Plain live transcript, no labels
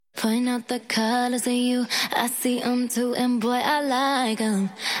Point out the colors of you, I see them too, and boy, I like them.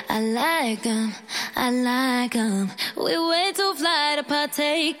 I like them, I like them. We way too fly to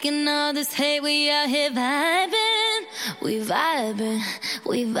partake in all this hate. We out here vibing, we vibing,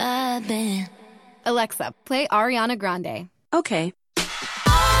 we vibing. Alexa, play Ariana Grande. Okay.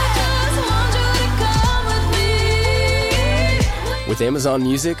 With Amazon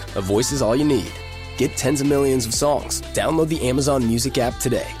Music, a voice is all you need. Get tens of millions of songs. Download the Amazon Music app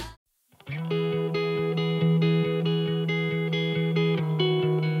today.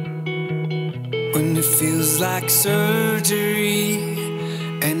 When it feels like surgery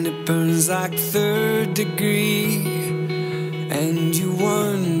and it burns like third degree, and you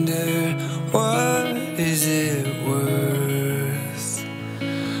wonder, what is it worth?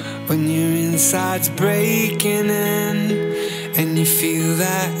 When your inside's breaking in and you feel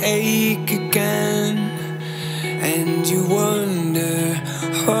that ache again, and you wonder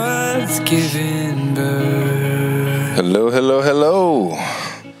what's giving birth. Hello, hello, hello.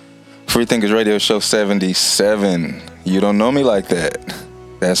 Free Thinkers Radio Show 77. You don't know me like that.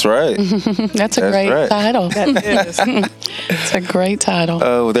 That's right. That's a great title. That is. It's a great title.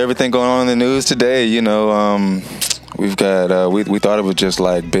 With everything going on in the news today, you know, we've got, we thought it was just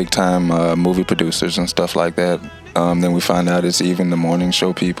like big time movie producers and stuff like that. Then we find out it's even the morning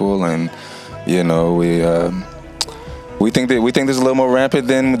show people, and you know, we think this is a little more rampant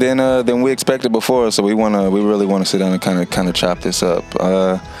than we expected before. So we really want to sit down and kind of chop this up.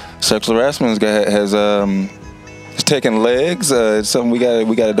 Sexual harassment has taken legs. It's something we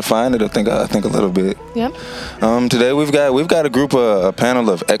got to define it. I think a little bit. Yep. Today we've got a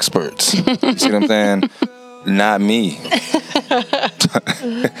panel of experts. You see what I'm saying? Not me.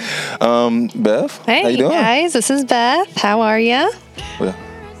 Beth, hey, how you doing? Guys, this is Beth. How are you? Well,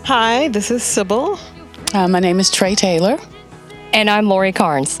 Hi, this is Sybil. My name is Trey Taylor. And I'm Lori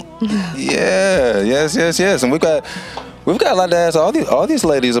Carnes. yeah, yes, and we've got a lot to ask all these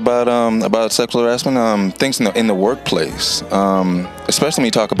ladies about sexual harassment, things in the workplace, especially when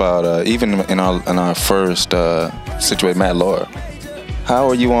you talk about even in our first situation, Matt Laura. How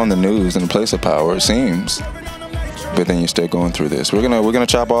are you on the news in a place of power? It seems, but then you're still going through this. We're gonna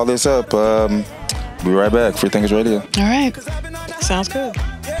chop all this up. Be right back. Free Thinkers Radio. All right, sounds good.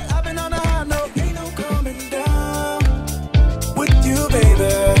 With you,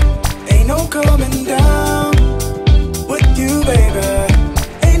 baby, ain't no coming down. With you, baby,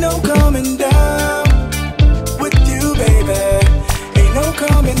 ain't no coming down. With you, baby, ain't no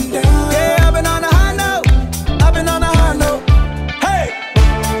coming down. Yeah, I've been on a high note. I've been on a high note. Hey.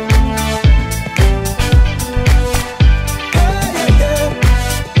 Hey, yeah, yeah.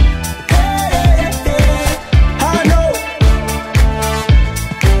 Hey, yeah, yeah. High note.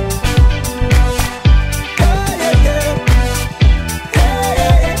 Hey, yeah, yeah. Hey,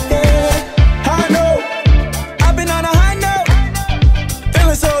 yeah, yeah. High note. I've been on a high note.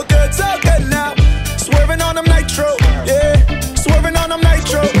 Feeling so good now. Swerving on them nitro, yeah. Swerving on them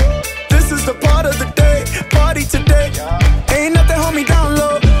nitro. This is the part of the day, party today. Ain't nothing hold me down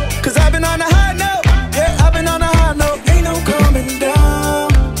low, cause I've been on a high note. Yeah, I've been on a high note. Ain't no coming down.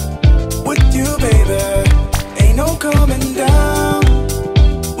 With you, baby, ain't no coming down.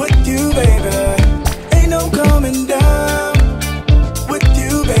 With you, baby, ain't no coming down. With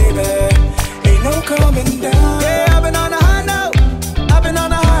you, baby, ain't no coming down. Yeah, I've been on a high note. I've been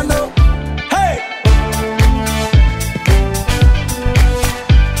on a high note. Hey.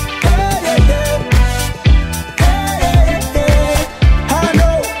 Hey, yeah, yeah. Hey, yeah, yeah. High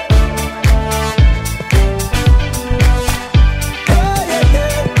note. Hey, yeah,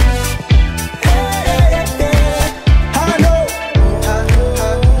 yeah. Hey, yeah, yeah. High note. High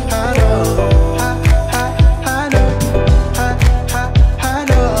note. High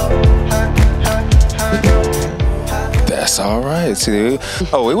note. That's all right. See,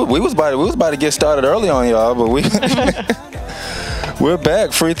 we was about to get started early on y'all, but we're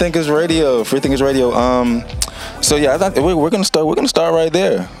back. Free Thinkers Radio. Free Thinkers Radio. So yeah, I thought we're gonna start right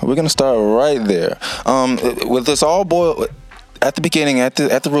there. We're gonna start right there. With this all boil at the beginning, at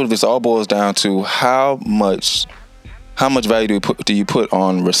the root of this, all boils down to how much value do you put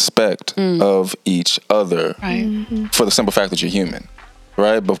on respect of each other, Right. for the simple fact that you're human.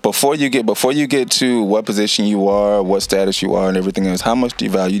 Right, but before you get to what position you are, what status you are, and everything else, how much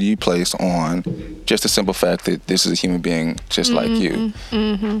value do you place on just the simple fact that this is a human being just like you?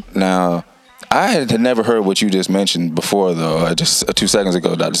 Mm-hmm. Now, I had never heard what you just mentioned before, though. Just 2 seconds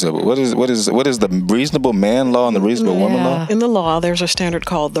ago, Dr. Silva. What is the reasonable man law and the reasonable woman law? In the law, there's a standard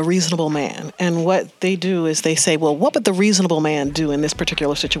called the reasonable man, and what they do is they say, well, what would the reasonable man do in this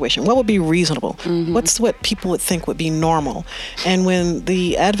particular situation? What would be reasonable? What's what people would think would be normal? And when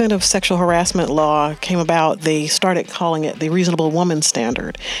the advent of sexual harassment law came about, they started calling it the reasonable woman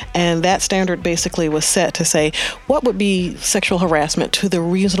standard, and that standard basically was set to say what would be sexual harassment to the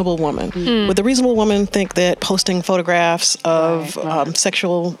reasonable woman. Would the reasonable woman think that posting photographs of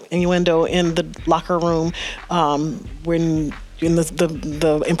sexual innuendo in the locker room when in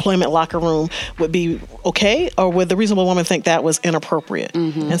the employment locker room would be okay, or would the reasonable woman think that was inappropriate?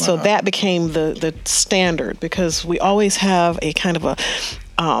 And so that became the standard, because we always have a kind of a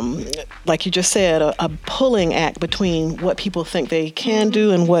like you just said, a pulling act between what people think they can do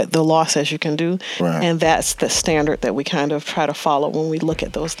and what the law says you can do. Right. And that's the standard that we kind of try to follow when we look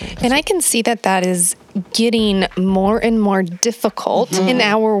at those things. And I can see that is getting more and more difficult in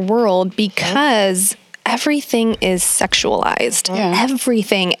our world, because everything is sexualized.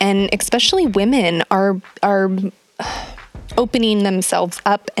 Everything. And especially women are opening themselves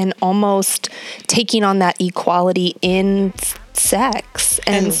up and almost taking on that equality in sex.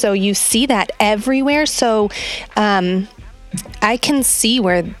 And so you see that everywhere. So I can see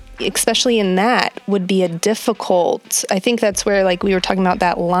where, especially in that, would be a difficult, I think that's where, like we were talking about,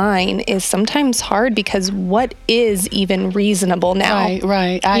 that line is sometimes hard, because what is even reasonable now?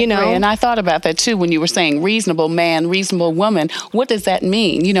 Right. I agree. And I thought about that too when you were saying reasonable man, reasonable woman. What does that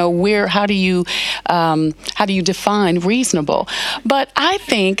mean? How do you define reasonable? But I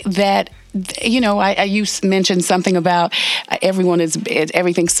think that you mentioned something about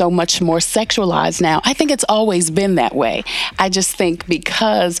everything's so much more sexualized now. I think it's always been that way. I just think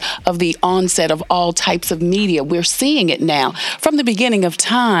because of the onset of all types of media, we're seeing it now. From the beginning of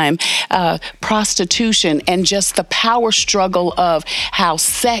time, prostitution and just the power struggle of how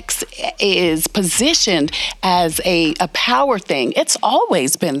sex is positioned as a power thing. It's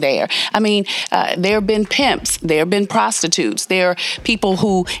always been there. I mean, there have been pimps, there have been prostitutes, there are people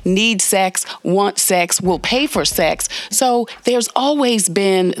who need sex, want sex, will pay for sex. So there's always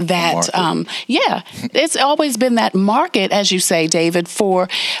been that, it's always been that market, as you say, David, for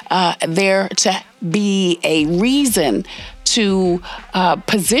there to be a reason to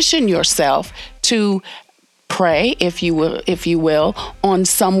position yourself to prey, if you will, on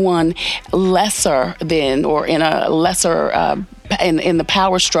someone lesser than, or in a lesser in the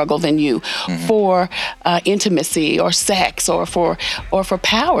power struggle than you, for intimacy or sex or for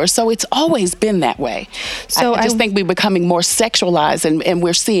power. So it's always been that way. So I just think we're becoming more sexualized, and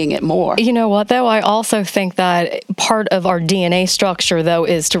we're seeing it more. You know what, though? I also think that part of our DNA structure, though,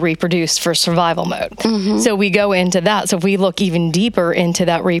 is to reproduce for survival mode. So we go into that. So if we look even deeper into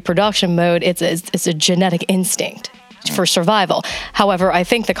that reproduction mode, it's a genetic instinct for survival. However, I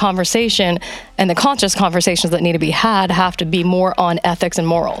think the conversation and the conscious conversations that need to be had have to be more on ethics and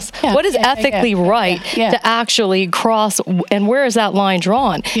morals. What is ethically right to actually cross, and where is that line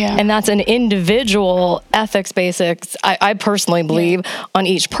drawn? And that's an individual ethics basics, I personally believe, on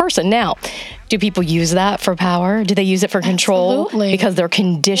each person. Now, do people use that for power? Do they use it for control? Absolutely. Because they're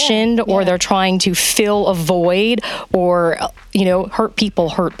conditioned, or they're trying to fill a void, or, hurt people,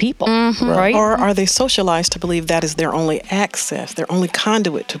 right? Or are they socialized to believe that is their only access, their only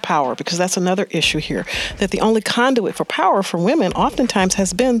conduit to power? Because that's another issue here, that the only conduit for power for women oftentimes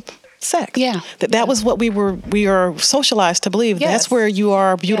has been sex. That was what we are socialized to believe. That's where you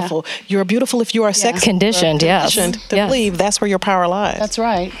are beautiful. You're beautiful if you are sex conditioned. Conditioned to believe that's where your power lies. That's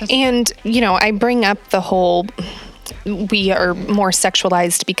right. And I bring up the whole, we are more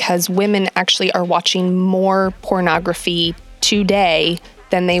sexualized because women actually are watching more pornography today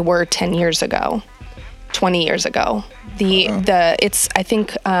than they were 10 years ago, 20 years ago.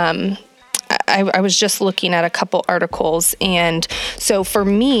 I was just looking at a couple articles, and so for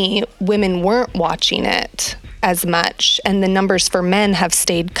me, women weren't watching it as much, and the numbers for men have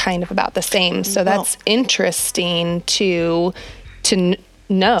stayed kind of about the same. So that's interesting to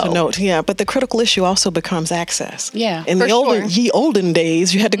know. To note, but the critical issue also becomes access. In the olden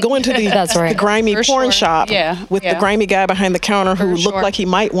days, you had to go into the, the grimy porn shop with the grimy guy behind the counter who looked like he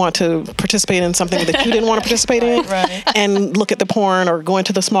might want to participate in something that you didn't want to participate in, and look at the porn, or go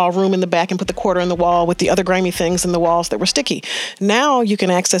into the small room in the back and put the quarter in the wall with the other grimy things in the walls that were sticky. Now you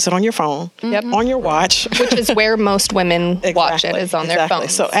can access it on your phone, on your watch. Which is where most women watch it, is on their phone.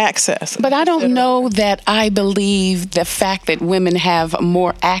 So access. But I don't know that I believe the fact that women have more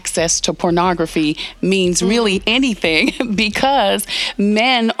access to pornography means really anything, because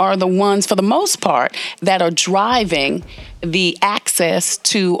men are the ones, for the most part, that are driving the access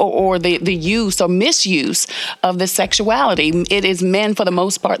to or the use or misuse of the sexuality. It is men, for the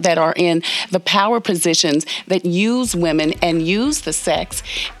most part, that are in the power positions that use women and use the sex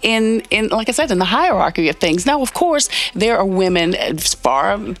in like I said, in the hierarchy of things. Now, of course, there are women,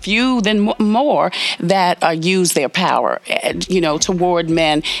 far few than more, that use their power, toward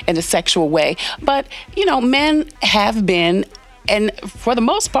men in a sexual way. But, men have been, and for the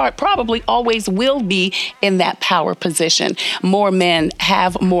most part, probably always will be in that power position. More men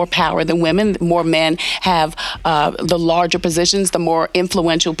have more power than women. More men have the larger positions, the more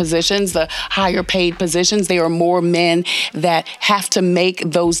influential positions, the higher paid positions. There are more men that have to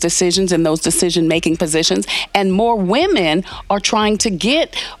make those decisions in those decision-making positions. And more women are trying to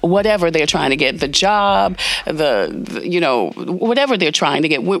get whatever they're trying to get, the job, whatever they're trying to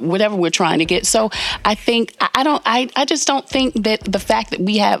get, whatever we're trying to get. So I think, I just don't think that the fact that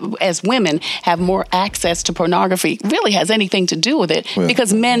we have, as women, have more access to pornography really has anything to do with it,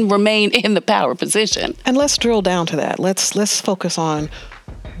 because men remain in the power position. And let's drill down to that. Let's focus on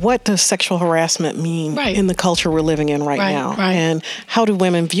what does sexual harassment mean in the culture we're living in right now? And how do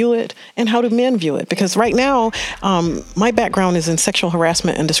women view it, and how do men view it? Because right now, my background is in sexual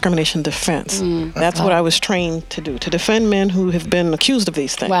harassment and discrimination defense. That's what I was trained to do, to defend men who have been accused of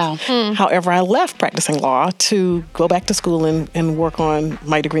these things. However, I left practicing law to go back to school and work on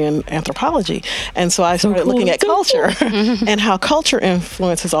my degree in anthropology. And so I started looking at culture and how culture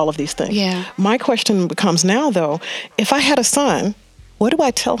influences all of these things. My question becomes now, though, if I had a son, what do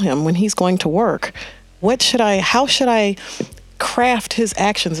I tell him when he's going to work? How should I craft his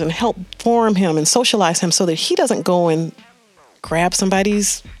actions and help form him and socialize him so that he doesn't go and grab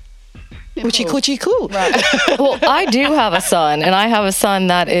somebody's coochie coo? Well, I do have a son, and I have a son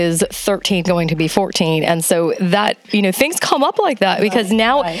that is 13 going to be 14. And so that, things come up like that because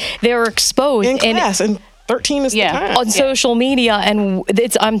now they're exposed. In class, and 13 is the time. On social media, and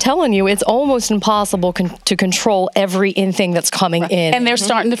I'm telling you, it's almost impossible to control every thing that's coming in. And they're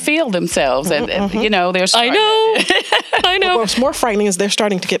starting to feel themselves, and they're starting. I know. What's more frightening is they're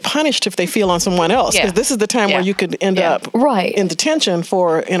starting to get punished if they feel on someone else, because this is the time where you could end up in detention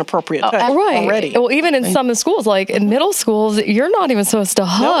for inappropriate touch already. Well, even in some schools, like in middle schools, you're not even supposed to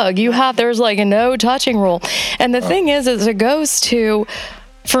hug. There's like a no touching rule. And the thing is it goes to,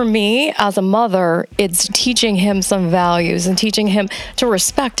 for me, as a mother, it's teaching him some values and teaching him to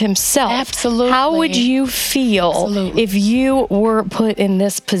respect himself. Absolutely. How would you feel if you were put in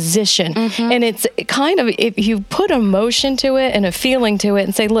this position? And it's kind of, if you put emotion to it and a feeling to it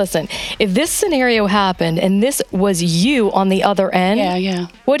and say, listen, if this scenario happened and this was you on the other end,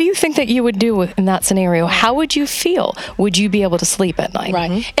 what do you think that you would do in that scenario? How would you feel? Would you be able to sleep at night?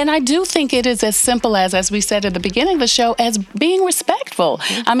 And I do think it is as simple as we said at the beginning of the show, as being respectful.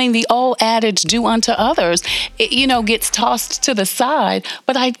 I mean, the old adage, do unto others, gets tossed to the side.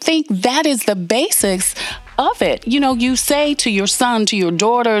 But I think that is the basics of it. You say to your son, to your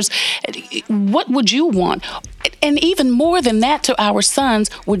daughters, what would you want? And even more than that, to our sons,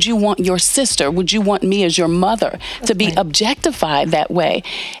 would you want your sister? Would you want me as your mother to be objectified that way?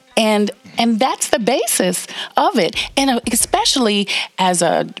 And that's the basis of it. And especially as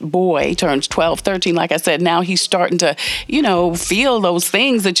a boy turns 12, 13, like I said, now he's starting to, feel those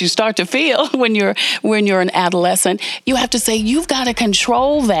things that you start to feel when you're an adolescent. You have to say, you've got to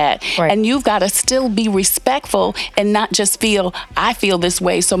control that. And you've got to still be respectful and not just feel, I feel this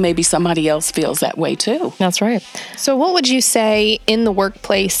way, so maybe somebody else feels that way too. That's right. So what would you say in the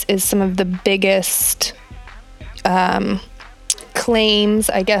workplace is some of the biggest claims,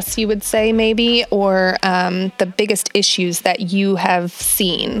 I guess you would say, maybe, or the biggest issues that you have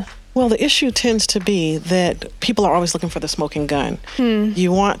seen? Well, the issue tends to be that people are always looking for the smoking gun.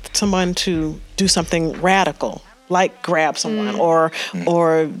 You want someone to do something radical, like grab someone or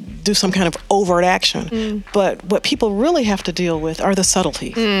do some kind of overt action. But what people really have to deal with are the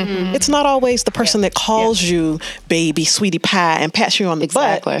subtleties. It's not always the person that calls you baby, sweetie pie, and pats you on the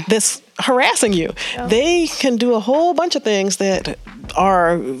butt that's harassing you. They can do a whole bunch of things that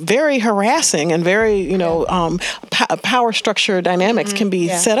are very harassing and very, power structure dynamics can be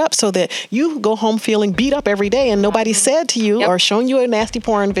set up so that you go home feeling beat up every day and nobody said to you or shown you a nasty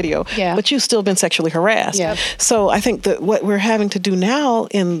porn video, but you've still been sexually harassed. So I think that what we're having to do now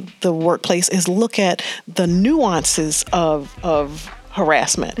in the workplace is look at the nuances of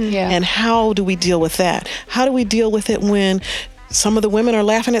harassment and how do we deal with that? How do we deal with it when some of the women are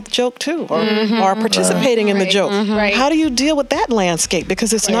laughing at the joke too, or are participating in the joke? How do you deal with that landscape?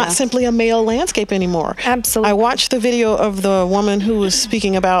 Because it's not simply a male landscape anymore. Absolutely. I watched the video of the woman who was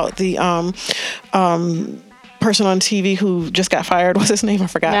speaking about the person on TV who just got fired. What's his name? I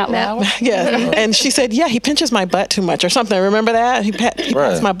forgot. Matt Lauer? Yeah. And she said, yeah, he pinches my butt too much or something. Remember that? He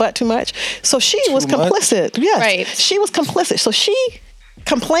pats my butt too much. So she was complicit. Yes. Right. She was complicit. So she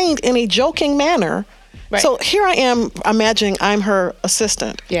complained in a joking manner. Right. So here I am imagining I'm her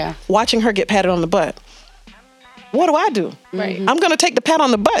assistant. Yeah. Watching her get patted on the butt. What do? Right. I'm going to take the pat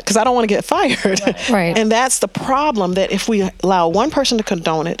on the butt because I don't want to get fired. Right. And that's the problem, that if we allow one person to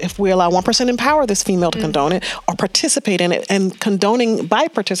condone it, if we allow one person to empower this female to condone it or participate in it, and condoning by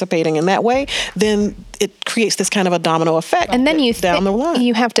participating in that way, then it creates this kind of a domino effect. And then you down the line.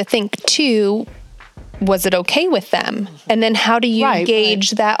 you have to think too, was it okay with them? And then how do you gauge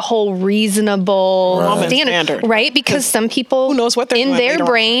that whole reasonable standard? Right? Because some people who knows what they're in doing their later on.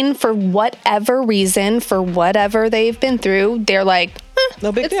 brain, for whatever reason, for whatever they've been through, they're like,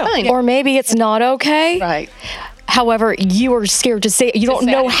 no big it's deal. fine. Or maybe it's not okay. Right. However, you are scared to say, you don't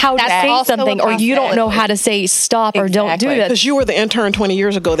know how to That's say also a something, or you don't know how to say stop or don't do this. Because you were the intern 20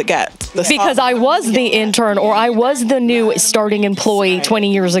 years ago that got the Because I was the intern, or I was the new starting employee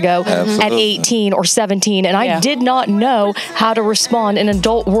 20 years ago at 18 or 17, and I did not know how to respond in an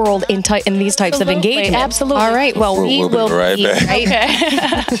adult world in these types of engagement. Absolutely. All right. Well, we will be right back. right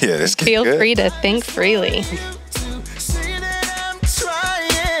Okay. Yeah, this Feel free to think freely. Say that I'm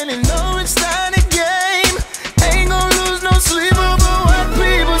trying and know it's not a game. Ain't gonna lose no sleep over what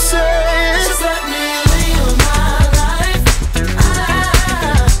people say. Just let me live my life.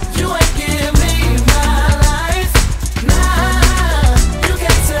 You ain't give me my life. Nah, you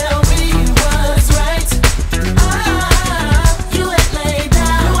can't tell me what's right. You ain't laid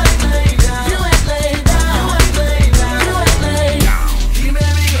down. You ain't laid down. You ain't laid down. You ain't laid down. You ain't laid down. He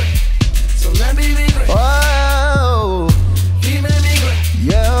made me great, so let me be great. Oh, he made me great,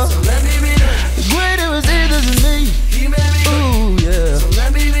 yeah. So let me be great. Greater is he than me. He made me great. Ooh, yeah. So let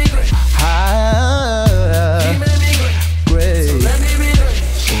me be great. He made me great. So let me be great.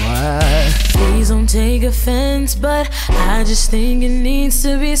 Why? Please don't take offense, but I just think it needs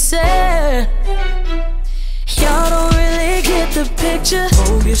to be said. Y'all don't really get the picture.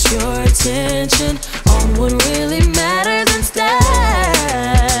 Focus your attention on what really matters instead.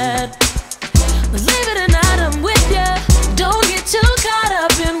 Believe it or not, I'm with ya. Don't get too caught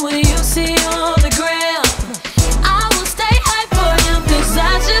up in what you see on the ground. I will stay high for you, 'cause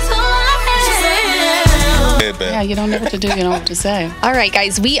that's just who I am. Yeah, you don't know what to do. You know what to say. All right,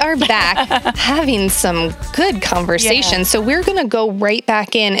 guys, we are back having some good conversation. Yeah. So we're going to go right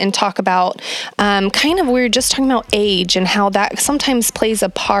back in and talk about we were just talking about age and how that sometimes plays a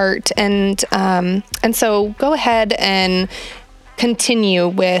part. And so go ahead and continue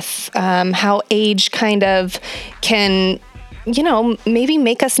with how age kind of can, maybe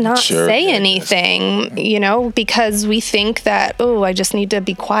make us not say anything, because we think that, oh, I just need to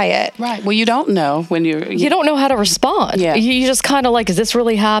be quiet. Right. Well, you don't know when You don't know how to respond. Yeah. You just kind of like, is this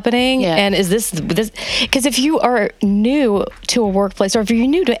really happening? Yeah. And is this? Because if you are new to a workplace, or if you're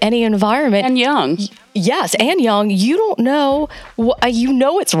new to any environment, and young. yes, and young, you don't know. You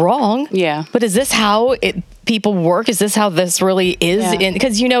know it's wrong. Yeah. But is this how people work? Is this how this really is? Yeah.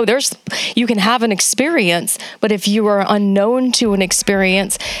 Because you can have an experience, but if you are unknown to an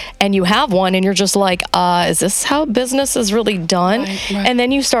experience and you have one, and you're just like, is this how business is really done? Right. And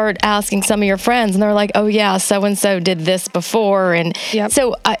then you start asking some of your friends, and they're like, oh yeah, so and so did this before, and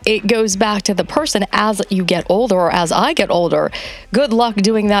so it goes back to the person as you get older, or as I get older. Good luck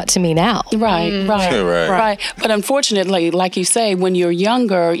doing that to me now. Right. Right. But unfortunately, like you say, when you're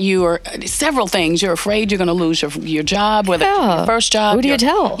younger, you are several things. You're afraid you're going to lose your job, whether it's your first job. Who do you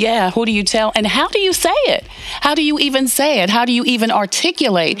tell? Yeah, who do you tell? And how do you say it? How do you even say it? How do you even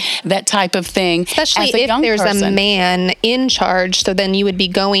articulate that type of thing? Especially as a if young there's person? a man in charge, so then you would be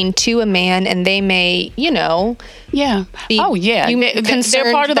going to a man, and they may, Yeah. Oh, yeah.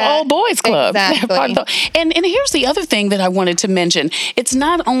 They're part of the old boys club. Exactly. They're part of and here's the other thing that I wanted to mention. It's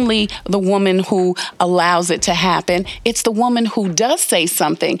not only the woman who allows it to happen, it's the woman who does say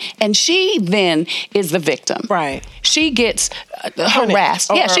something, and she then is the victim. Right. She gets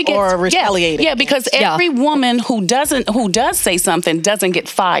harassed. She gets or retaliated. Yeah, because every woman who does say something doesn't get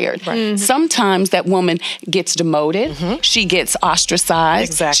fired. Right. Mm-hmm. Sometimes that woman gets demoted. Mm-hmm. She gets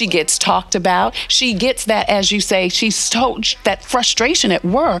ostracized. Exactly. She gets talked about. She gets that, as you say, she's told that frustration at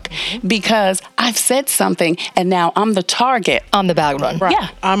work because I've said something and now I'm the target. I'm the bad one. Right. Yeah,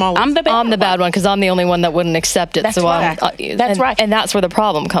 I'm the bad one because I'm the only one that wouldn't accept it. That's so right. That's right. And that's where the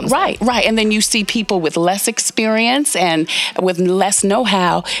problem comes. Right. And then you see people with less experience and with less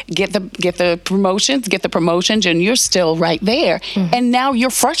know-how get the promotions, and you're still right there. Mm-hmm. And now you're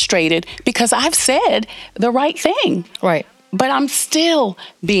frustrated because I've said the right thing. Right. but I'm still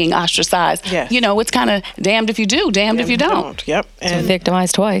being ostracized. Yes. You know, it's kind of damned if you do, damned if you don't. Yep. And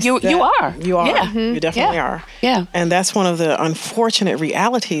victimized twice. You are. You are. Yeah. You definitely are. Yeah. And that's one of the unfortunate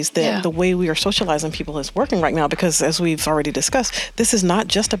realities that Yeah. the way we are socializing people is working right now, because as we've already discussed, this is not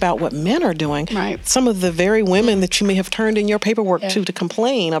just about what men are doing. Right. Some of the very women that you may have turned in your paperwork to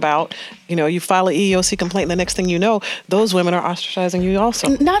complain about, you know, you file an EEOC complaint and the next thing you know, those women are ostracizing you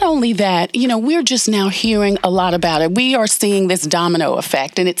also. Not only that, you know, we're just now hearing a lot about it. We are seeing this domino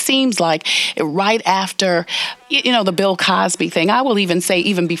effect, and it seems like right after, you know, the Bill Cosby thing, I will even say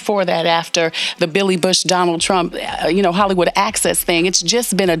even before that, after the Billy Bush, Donald Trump, you know, Hollywood Access thing, it's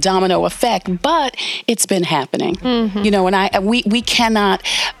just been a domino effect, but it's been happening. You know, and we cannot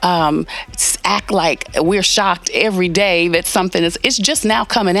act like we're shocked every day that something is, it's just now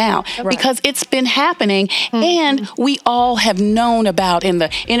coming out because it's been happening. And we all have known about, in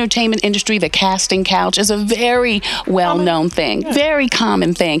the entertainment industry, the casting couch is a very well-known thing, very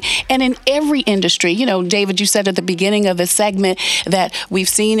common thing. And in every industry, you know, David, you said at the beginning of the segment that we've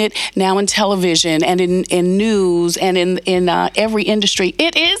seen it now in television and in news and in every industry.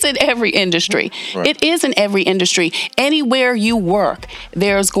 It is in every industry. It is in every industry. Anywhere you work,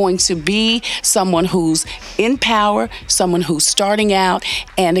 there's going to be someone who's in power, someone who's starting out.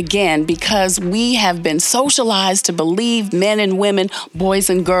 And again, because we have been socialized to believe, men and women, boys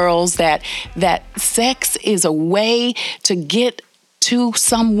and girls, that sex is a way to get to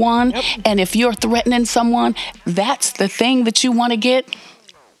someone. And if you're threatening someone, that's the thing that you want to get.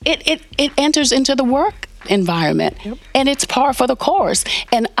 It enters into the work environment, and it's par for the course.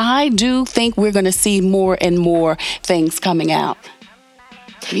 And I do think we're going to see more and more things coming out.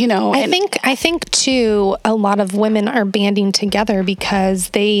 You know, I think too, a lot of women are banding together because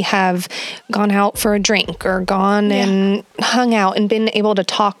they have gone out for a drink or gone and hung out and been able to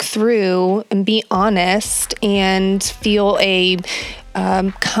talk through and be honest and feel a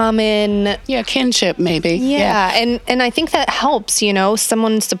common kinship, maybe. And I think that helps, you know,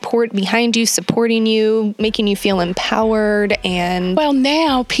 someone behind you, supporting you, making you feel empowered. And well,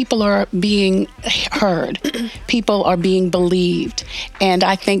 now people are being heard, people are being believed, and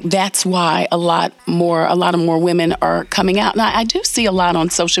I think that's why a lot of more women are coming out. And I do see a lot on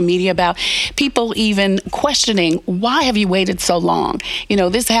social media about people even questioning, why have you waited so long? You know,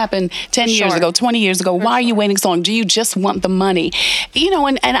 this happened 10 years ago, 20 years ago. Why are you waiting so long? Do you just want the money? You know,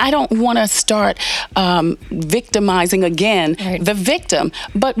 and I don't want to start victimizing again the victim.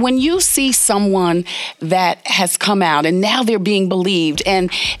 But when you see someone that has come out and now they're being believed, and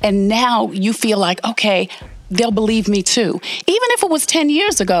now you feel like, okay, they'll believe me too. Even if it was 10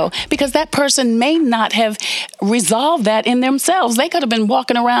 years ago, because that person may not have resolved that in themselves. They could have been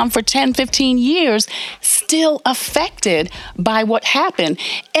walking around for 10, 15 years still affected by what happened.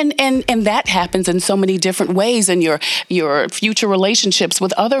 And that happens in so many different ways in your future relationships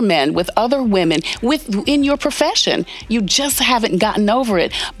with other men, with other women, in your profession. You just haven't gotten over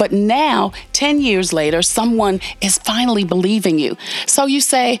it. But now, 10 years later, someone is finally believing you. So you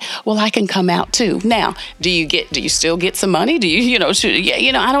say, well, I can come out too. Now, do you still get some money? Do you,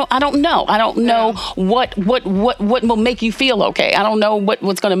 I don't know. I don't know what will make you feel okay. I don't know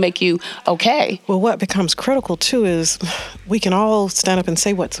what's going to make you okay. Well, what becomes critical too is we can all stand up and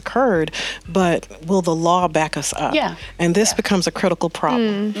say what's occurred, but will the law back us up? Yeah. And this becomes a critical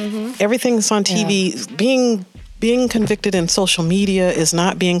problem. Everything that's on TV, being convicted in social media is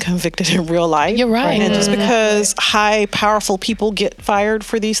not being convicted in real life. You're right. And just because high, powerful people get fired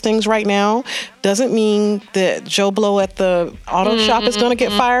for these things right now doesn't mean that Joe Blow at the auto shop is going to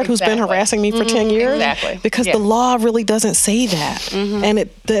get fired, who's been harassing me for 10 years. Exactly. Because the law really doesn't say that. And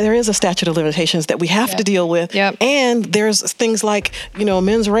there is a statute of limitations that we have to deal with. And there's things like,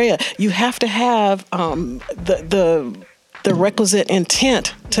 mens rea. You have to have the requisite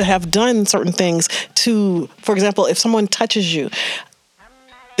intent to have done certain things to, for example, if someone touches you,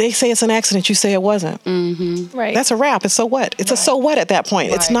 they say it's an accident, you say it wasn't. Right. That's a wrap. It's so what? It's a so what at that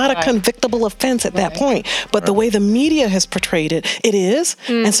point. It's not a convictable offense at that point. But the way the media has portrayed it, it is.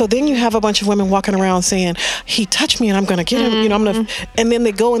 And so then you have a bunch of women walking around saying, he touched me and I'm going to get him. I'm going to, and then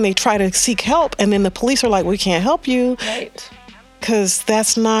they go and they try to seek help. And then the police are like, we can't help you. Right. Because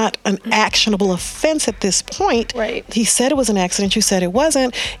that's not an actionable offense at this point. Right. He said it was an accident. You said it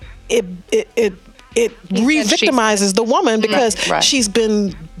wasn't. It re-victimizes the woman because she's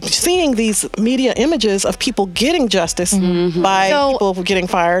been seeing these media images of people getting justice by people getting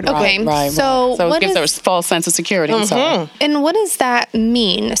fired. Okay. Right. So it gives her a false sense of security. And what does that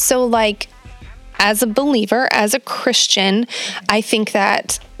mean? So, like, as a believer, as a Christian, I think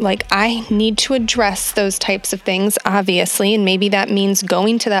that like I need to address those types of things, obviously. And maybe that means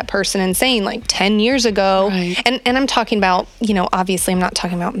going to that person and saying like 10 years ago, and I'm talking about, obviously I'm not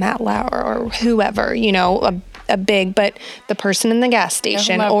talking about Matt Lauer or whoever, a big, but the person in the gas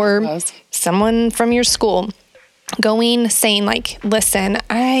station or someone from your school going, saying like, listen,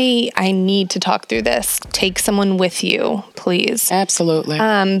 I need to talk through this. Take someone with you, please. Absolutely.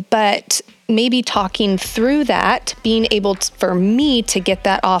 But maybe talking through that, being able for me to get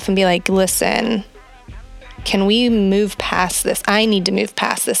that off and be like, listen, can we move past this? I need to move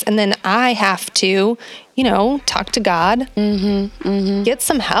past this. And then I have to, talk to God, get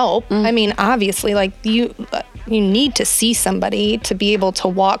some help. I mean, obviously, like you need to see somebody to be able to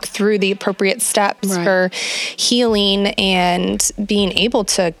walk through the appropriate steps for healing and being able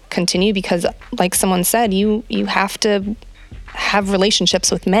to continue, because like someone said, you have to have relationships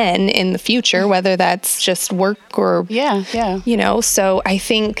with men in the future, whether that's just work or, so I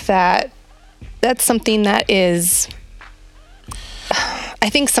think that that's something that is, I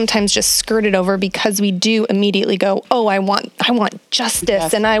think sometimes just skirted over because we do immediately go, oh, I want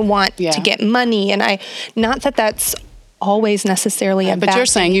justice and I want to get money. And not that that's always necessarily a bad But you're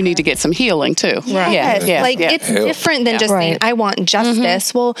saying you need to get some healing too. Right. Yes. It's different than just saying, I want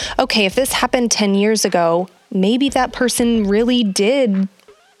justice. Well, okay, if this happened 10 years ago, maybe that person really did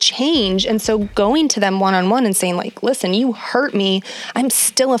change. And so going to them one-on-one and saying like, listen, you hurt me. I'm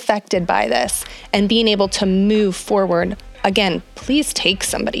still affected by this. And being able to move forward. Again, please take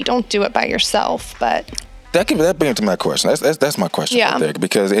somebody. Don't do it by yourself. But that brings to my question. That's my question right there.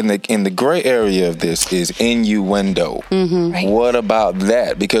 Because in the gray area of this is innuendo. Right. What about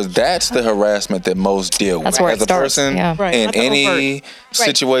that? Because that's the harassment that most deal with. Where as a person in any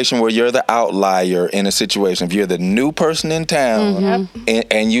situation where you're the outlier in a situation. If you're the new person in town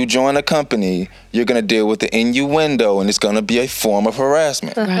and you join a company, you're going to deal with the innuendo, and it's going to be a form of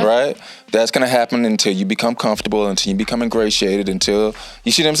harassment, right? That's going to happen until you become comfortable, until you become ingratiated, until,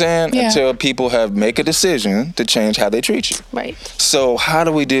 you see what I'm saying? Yeah. Until people make a decision to change how they treat you. Right. So how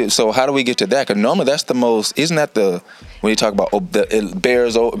do we get to that? Because normally that's the most, isn't that when you talk about it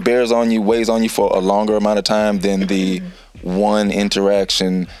bears on you, weighs on you for a longer amount of time than the one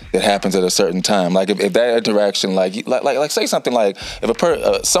interaction that happens at a certain time. Like if that interaction, like say something like,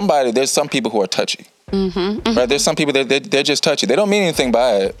 if somebody, there's some people who are touchy. Right? There's some people that they're just touchy. They don't mean anything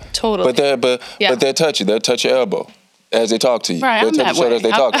by it. Totally. But they're touchy. They'll touch your elbow as they talk to you. Right, They'll touch your shoulder as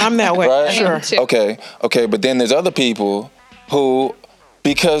they talk to you. I'm that way. Right? Sure. Okay. But then there's other people who,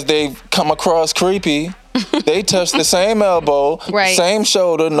 because they've come across creepy, they touch the same elbow, same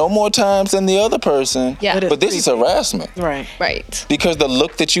shoulder, no more times than the other person. Yeah. But this is harassment. Right. Because the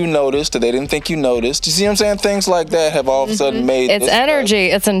look that you noticed, or they didn't think you noticed. You see what I'm saying? Things like that have all of a sudden made it's energy,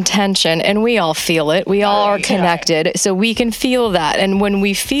 it's intention, and we all feel it. We all are connected, so we can feel that. And when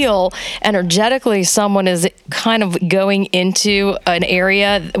we feel energetically someone is kind of going into an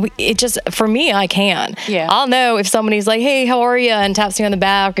area, it just, for me, I can. Yeah. I'll know if somebody's like, hey, how are you? And taps me on the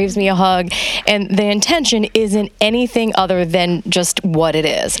back, gives me a hug. And the intention isn't anything other than just what it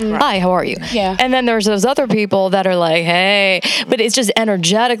is. Hi, how are you? Yeah. And then there's those other people that are like, hey, but it's just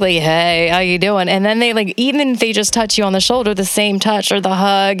energetically, hey, how you doing? And then they like, even if they just touch you on the shoulder, the same touch or the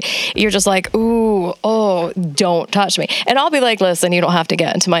hug, you're just like, ooh, oh, don't touch me. And I'll be like, listen, you don't have to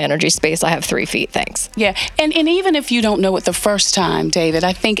get into my energy space. I have 3 feet, thanks. Yeah. And even if you don't know it the first time, David,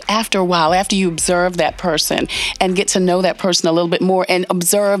 I think after a while, after you observe that person and get to know that person a little bit more and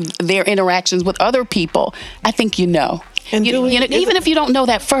observe their interactions with other people, I think you know. And even if you don't know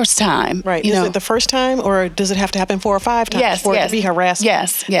that first time. Right. Is it the first time, or does it have to happen 4 or 5 times for it to be harassment?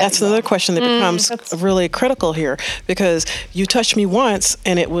 Yes. That's another question that becomes really critical here, because you touched me once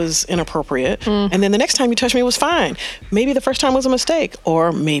and it was inappropriate, and then the next time you touched me was fine. Maybe the first time was a mistake,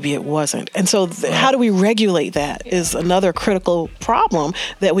 or maybe it wasn't. And so how do we regulate that is another critical problem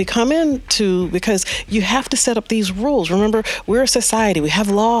that we come into, because you have to set up these rules. Remember, we're a society. We have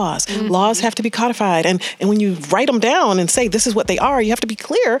laws. Laws have to be codified. And when you write them down and say this is what they are, you have to be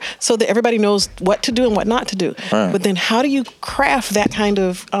clear so that everybody knows what to do and what not to do. Right. But then how do you craft that kind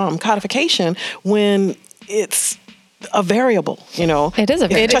of codification when it's a variable, It is a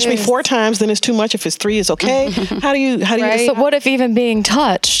variable. If you touch me 4 times, then it's too much. If it's 3, it's okay. How do you So what if even being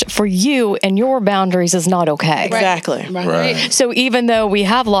touched for you and your boundaries is not okay? Exactly. Right. So even though we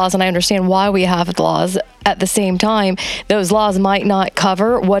have laws, and I understand why we have laws, at the same time, those laws might not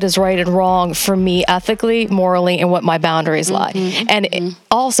cover what is right and wrong for me ethically, morally, and what my boundaries lie. And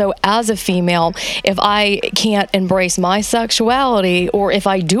also, as a female, if I can't embrace my sexuality, or if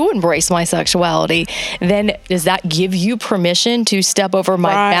I do embrace my sexuality, then does that give give you permission to step over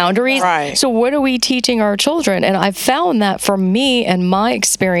my boundaries. Right. So what are we teaching our children? And I've found that for me and my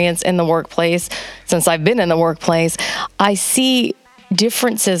experience in the workplace, since I've been in the workplace, I see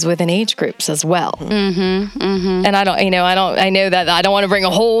differences within age groups as well. And I know that I don't want to bring a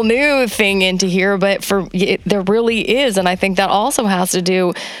whole new thing into here, but there really is. And I think that also has to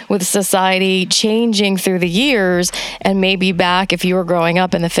do with society changing through the years. And maybe back, if you were growing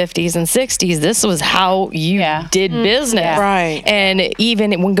up in the 50s and 60s, this was how you did business. Right. And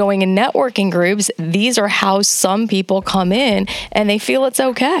even when going in networking groups, these are how some people come in and they feel it's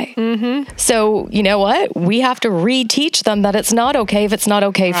okay. So you know what? We have to reteach them that it's not okay if it's not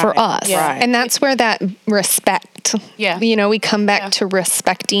okay for us. Right. And that's where that respect, we come back to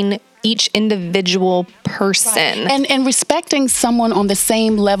respecting each individual person. And respecting someone on the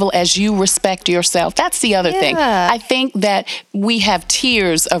same level as you respect yourself. That's the other thing. I think that we have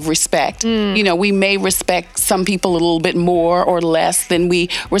tiers of respect. You know, we may respect some people a little bit more or less than we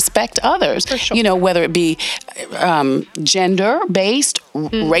respect others. For sure. You know, whether it be gender-based,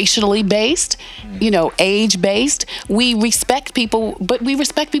 racially based, age-based. We respect people, but we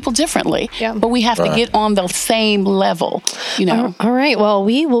respect people differently. But we have to get on the same level, All right. Well,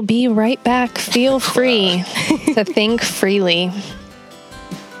 we will be right back. Feel free to think freely.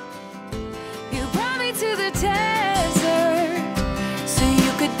 You brought me to the desert so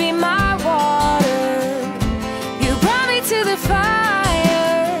you could be my water. You brought me to the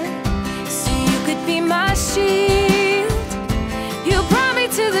fire so you could be my shield. You brought me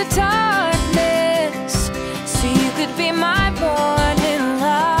to the darkness so you could be my morning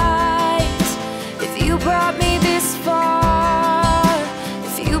light. If you brought me this far,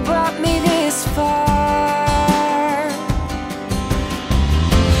 if you brought me this far,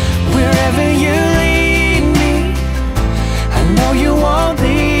 wherever you lead me, I know you won't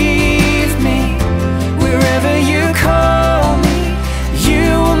leave me. Wherever you call me, you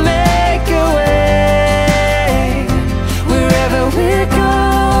will make a way. Wherever we're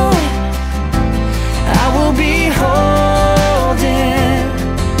going, I will be holding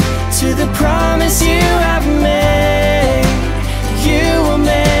to the promise you have made. You will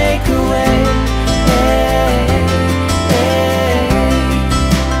make a way.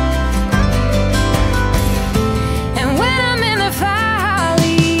 and when I'm in the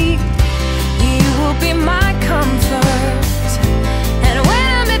valley, you will be my comfort. And when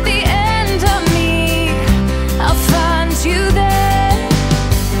I'm at the end of me, I'll find you there.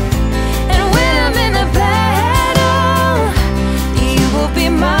 And when I'm in the battle, you will be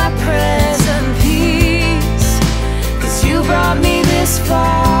my present peace. 'Cause you brought me this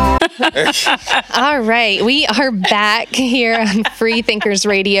far. All right. We are back here on Free Thinkers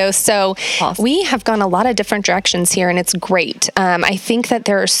Radio. So we have gone a lot of different directions here, and it's great. I think that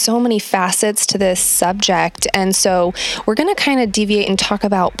there are so many facets to this subject. And so we're going to kind of deviate and talk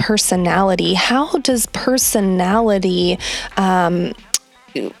about personality. How does personality go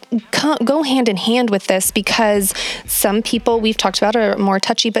hand in hand with this? Because some people, we've talked about, are more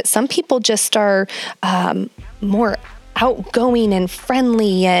touchy, but some people just are more outgoing and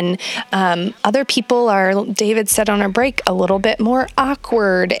friendly, and other people are, David said on our break, a little bit more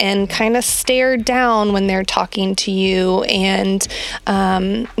awkward and kind of stare down when they're talking to you. And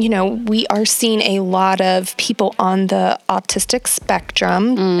we are seeing a lot of people on the autistic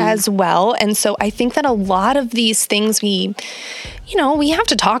spectrum as well. And so I think that a lot of these things we have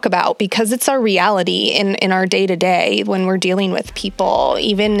to talk about, because it's our reality in our day-to-day when we're dealing with people,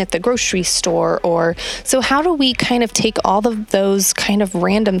 even at the grocery store. So how do we kind of take all of those kind of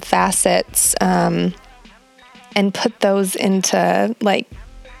random facets and put those into moving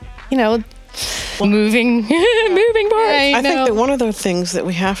parts. I think that one of the things that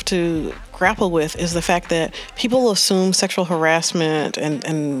we have to grapple with is the fact that people assume sexual harassment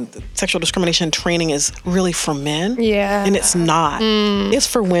and sexual discrimination training is really for men. Yeah. And it's not. It's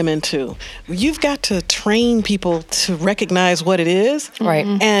for women too. You've got to train people to recognize what it is. Right.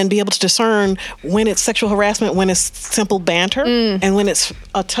 And be able to discern when it's sexual harassment, when it's simple banter, and when it's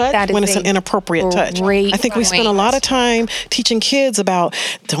a touch, when it's an inappropriate touch. I think we spend a lot of time teaching kids about,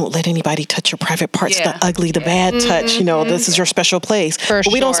 don't let anybody touch your private parts, the ugly, the bad touch, this is your special place. But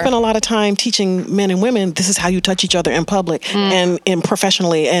we don't spend a lot of time teaching men and women, this is how you touch each other in public and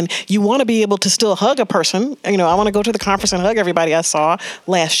professionally. And you want to be able to still hug a person. I want to go to the conference and hug everybody I saw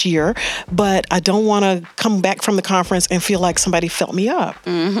last year, but I don't want to come back from the conference and feel like somebody felt me up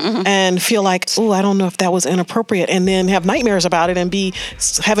and feel like, oh, I don't know if that was inappropriate, and then have nightmares about it and be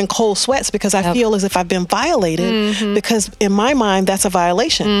having cold sweats because I feel as if I've been violated, because in my mind, that's a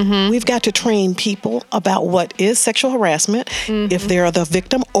violation. We've got to train people about what is sexual harassment, if they're the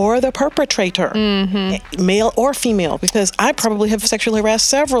victim or the perpetrator. perpetrator, male or female, because I probably have sexually harassed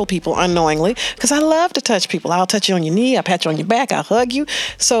several people unknowingly, because I love to touch people. I'll touch you on your knee, I'll pat you on your back, I'll hug you.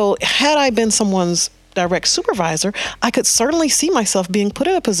 So had I been someone's direct supervisor, I could certainly see myself being put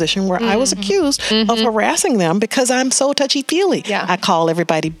in a position where I was accused of harassing them because I'm so touchy-feely. Yeah. I call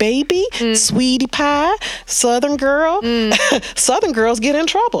everybody baby, sweetie pie, Southern girl. Southern girls get in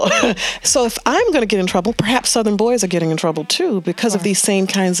trouble. So if I'm going to get in trouble, perhaps Southern boys are getting in trouble too because of these same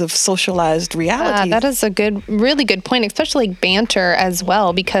kinds of socialized realities. That is a really good point, especially like banter as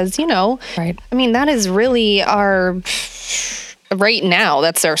well, because, I mean, that is really right now,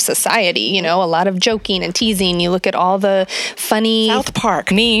 that's our society, a lot of joking and teasing. You look at all the funny South Park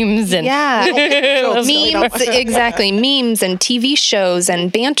memes and memes, exactly, memes and TV shows,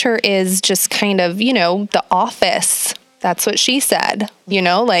 and banter is just kind of, The Office. That's what she said,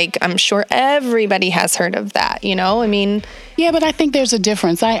 like I'm sure everybody has heard of that, I mean. Yeah, but I think there's a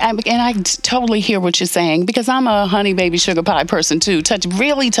difference. I totally hear what you're saying, because I'm a honey baby sugar pie person too,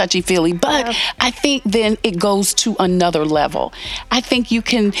 really touchy-feely. But I think then it goes to another level. I think you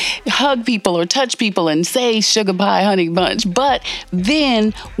can hug people or touch people and say sugar pie, honey bunch. But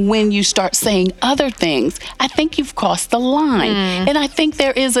then when you start saying other things, I think you've crossed the line. And I think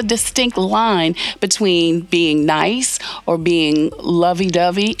there is a distinct line between being nice or being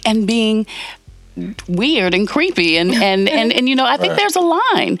lovey-dovey and being weird and creepy and I think there's a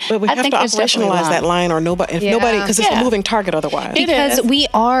line. But we have to operationalize that line, or nobody, because it's a moving target otherwise. Because we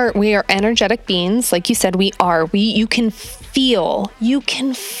are energetic beings, like you said. You can feel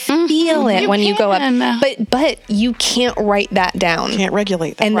it when you go up, but you can't write that down. Can't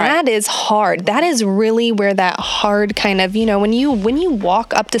regulate that. And that is hard. That is really where that hard kind of, when you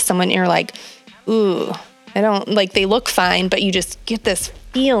walk up to someone and you're like, ooh, I don't, like, they look fine, but you just get this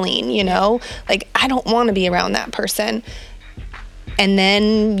feeling, like, I don't want to be around that person. And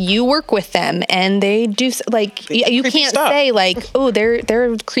then you work with them and they do, like, you can't say like, oh,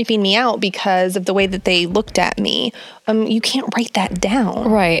 they're creeping me out because of the way that they looked at me. You can't write that down.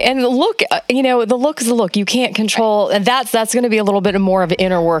 Right. And look, the look is the look. You can't control, and that's going to be a little bit more of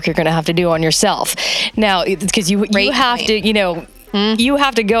inner work you're going to have to do on yourself. Now, because you have to, you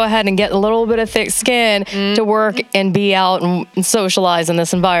have to go ahead and get a little bit of thick skin to work and be out and socialize in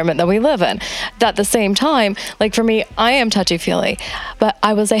this environment that we live in. At the same time, like for me, I am touchy-feely, but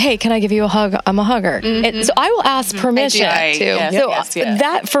I will say, hey, can I give you a hug? I'm a hugger. And so I will ask permission. I do that too. So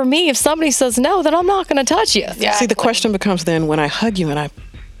that, for me, if somebody says no, then I'm not going to touch you. Yeah. See, the question becomes then, when I hug you and I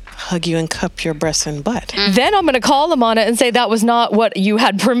hug you and cup your breasts and butt, then I'm going to call them on it and say that was not what you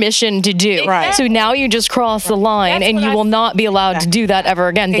had permission to do. Right. So now you just crossed the line, and you will not be allowed to do that ever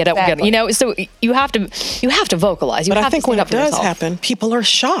again. So you have to vocalize. But I think when it does happen, people are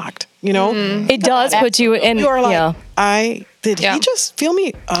shocked. It does put you in. You are like, did he just feel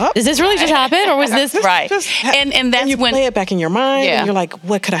me up? Does this really just happen, or was this right? And that's you when play it back in your mind, and you're like,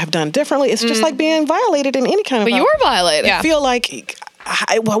 what could I have done differently? It's just like being violated in any kind of. But you were violated. I feel like,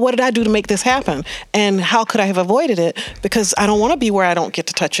 what did I do to make this happen? And how could I have avoided it? Because I don't want to be where I don't get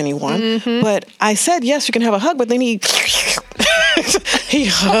to touch anyone. But I said, yes, you can have a hug, but then he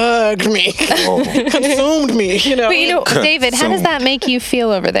hugged me, consumed me, But David, how does that make you feel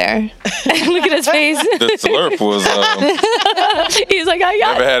over there? Look at his face. The slurp was. He's like, I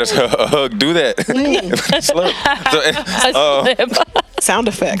got never had a hug do that. Slurp. Sound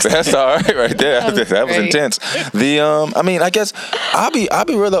effects. That's all right there. That was intense. I mean, I guess I'll be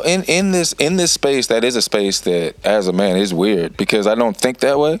real though. In this space, that is a space that, as a man, is weird because I don't think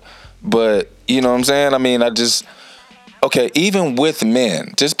that way. But you know what I'm saying? I mean, even with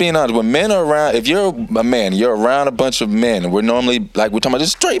men, just being honest, when men are around, if you're a man, you're around a bunch of men. We're normally we're talking about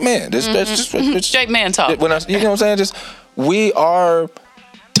just straight men. That's just straight man talk. You know what I'm saying? Just we are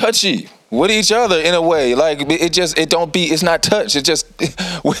touchy with each other in a way. Like it's not touch. It just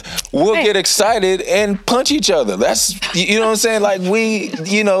we'll get excited and punch each other. That's you know what I'm saying? Like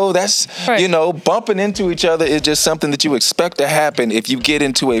that's bumping into each other is just something that you expect to happen if you get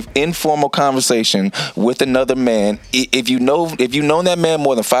into a informal conversation with another man. If you've known that man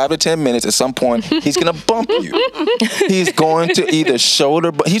more than 5 to 10 minutes, at some point he's gonna bump you. He's going to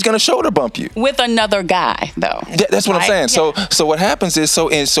shoulder bump you with another guy though. That's what I'm saying. Yeah. So what happens is so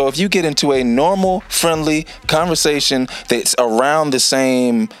if you get into a normal, friendly conversation that's around the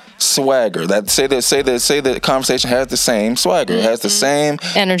same swagger. That say the conversation has the same swagger. It has the same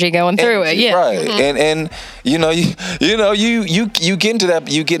energy going through it. Yeah. Right. And you get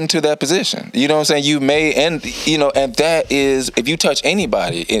into that position. You know what I'm saying? You may, and that is, if you touch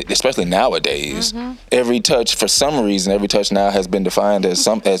anybody, especially nowadays, every touch every touch now has been defined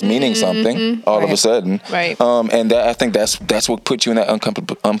as meaning something all of a sudden. Right. And that, I think that's what puts you in that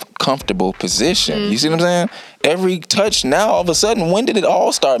uncomfortable position. You see what I'm saying? Every touch now, all of a sudden, when did it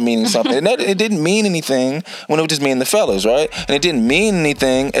all start meaning something? And it didn't mean anything when it was just me and the fellas, right? And it didn't mean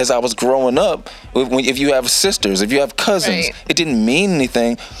anything as I was growing up. If you have sisters, if you have cousins, it didn't mean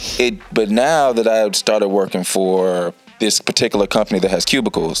anything. But now that I started working for this particular company that has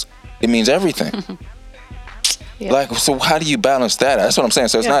cubicles, it means everything. Like, so how do you balance that? That's what I'm saying.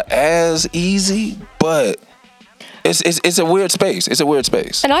 So it's not as easy, but it's a weird space. It's a weird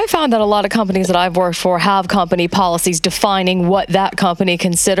space. And I found that a lot of companies that I've worked for have company policies defining what that company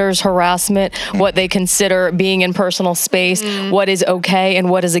considers harassment, what they consider being in personal space, what is okay and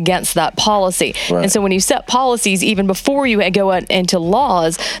what is against that policy. Right. And so when you set policies, even before you go into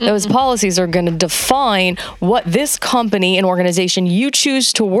laws, those policies are going to define what this company and organization you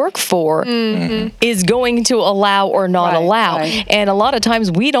choose to work for is going to allow or not allow. Right. And a lot of times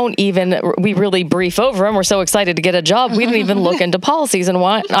we really brief over them. We're so excited to get a job, we didn't even look into policies. And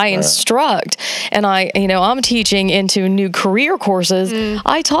what I instruct, and I'm teaching into new career courses,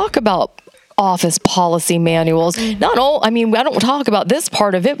 I talk about office policy manuals. I don't talk about this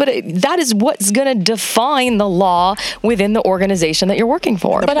part of it, but that is what's going to define the law within the organization that you're working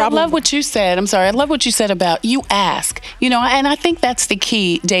for. But I love what you said. I love what you said about you ask, and I think that's the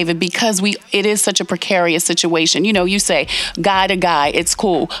key, David, because it is such a precarious situation. You say guy to guy, it's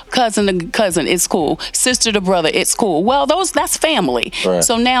cool. Cousin to cousin, it's cool. Sister to brother, it's cool. Well, that's family. Right.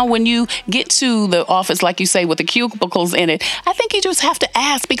 So now when you get to the office, like you say, with the cubicles in it, I think you just have to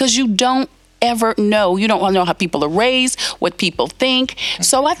ask, because you don't ever know. You don't know how people are raised, what people think.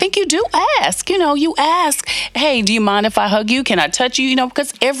 So I think you do ask. You ask, hey, do you mind if I hug you? Can I touch you?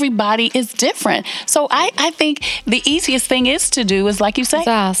 Because everybody is different. So I think the easiest thing to do is, like you say,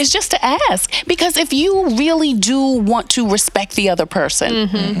 is just to ask. Because if you really do want to respect the other person,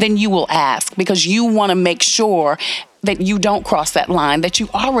 then you will ask, because you want to make sure that you don't cross that line, that you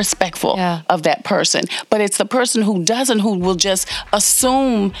are respectful of that person. But it's the person who doesn't, who will just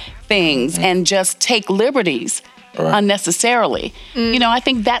assume things and just take liberties unnecessarily. I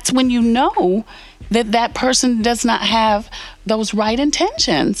think that's when you know that person does not have those right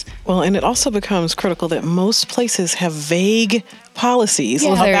intentions. Well, and it also becomes critical that most places have vague policies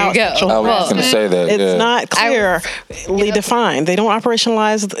about sexual harassment. I was going to say that. It's not clearly defined. They don't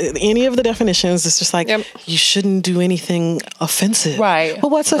operationalize any of the definitions. It's just like, you shouldn't do anything offensive. Right. Well,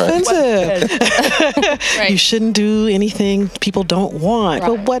 what's offensive? You shouldn't do anything people don't want.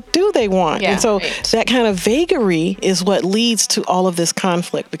 But what do they want? And so that kind of vagary is what leads to all of this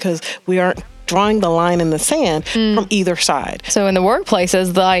conflict, because we aren't drawing the line in the sand from either side. So in the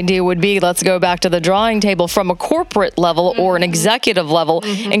workplaces, the idea would be, let's go back to the drawing table from a corporate level or an executive level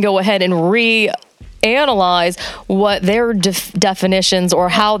and go ahead and reanalyze what their definitions or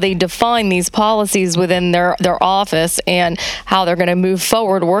how they define these policies within their office and how they're going to move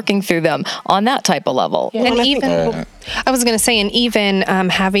forward working through them on that type of level. And even, I was going to say, and even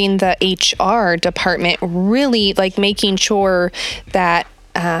having the HR department really making sure that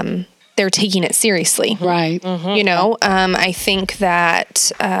they're taking it seriously. Right. I think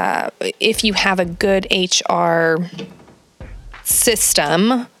that if you have a good HR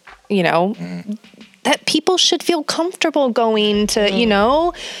system, that people should feel comfortable going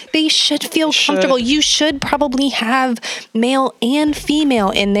to, they should feel comfortable. You should probably have male and female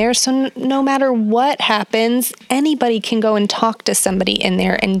in there. So no matter what happens, anybody can go and talk to somebody in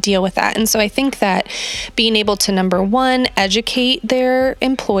there and deal with that. And so I think that being able to, number one, educate their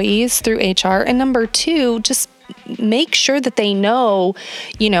employees through HR, and number two, just make sure that they know,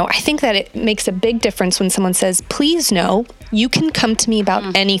 I think that it makes a big difference when someone says, please know, you can come to me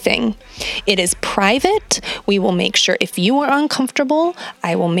about anything. It is private. We will make sure, if you are uncomfortable,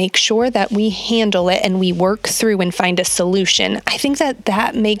 I will make sure that we handle it and we work through and find a solution. I think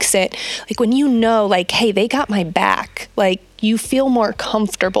that makes it, when hey, they got my back, you feel more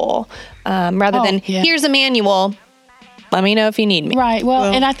comfortable rather than, here's a manual, Let me know if you need me. Right.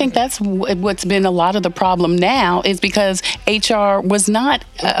 Well, and I think that's what's been a lot of the problem now is because HR was not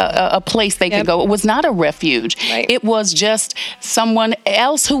a place they could go. It was not a refuge. Right. It was just someone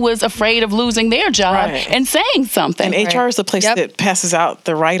else who was afraid of losing their job and saying something. And HR is the place that passes out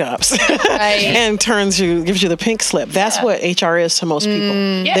the write-ups and gives you the pink slip. That's what HR is to most people.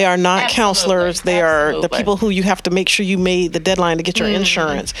 They are not counselors. They are the people who you have to make sure you made the deadline to get your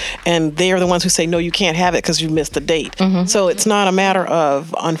insurance. And they are the ones who say, no, you can't have it because you missed the date. So it's not a matter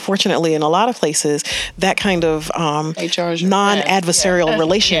of, unfortunately, in a lot of places, that kind of non-adversarial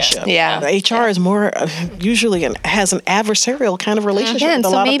relationship. HR is more usually has an adversarial kind of relationship with a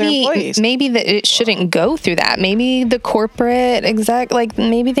lot of their employees. Maybe it shouldn't go through that. Maybe the corporate exec,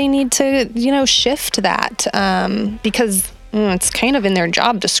 maybe they need to, shift that because it's kind of in their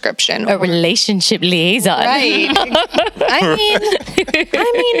job description. A relationship liaison. Right. I mean,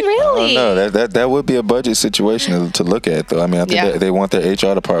 really. No, that would be a budget situation to look at, though. I mean, I think they want their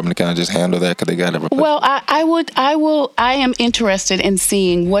HR department to kind of just handle that because they got to replace. Well, I am interested in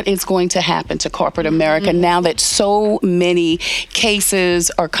seeing what is going to happen to corporate America now that so many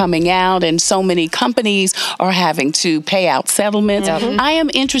cases are coming out and so many companies are having to pay out settlements. I am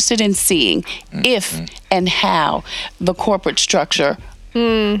interested in seeing if and how the corporate structure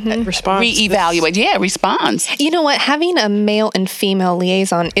reevaluate. Responds. You know what? Having a male and female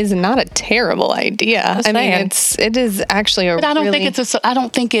liaison is not a terrible idea. I mean, it is actually a. But I don't think it's a. I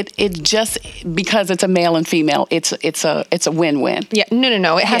don't think it just because it's a male and female. It's a win-win. Yeah.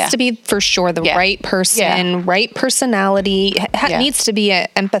 No. It has to be for sure the right person, right personality. Needs to be an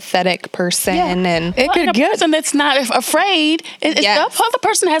empathetic person, and it could get a person that's not afraid. The other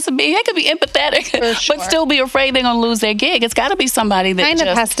person has to be. They could be empathetic, but still be afraid they're going to lose their gig. It's got to be somebody that kind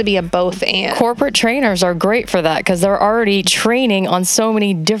of has to be a both and. Corporate trainers are great for that because they're already training on so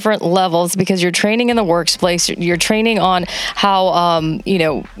many different levels because you're training in the workplace, you're training on how,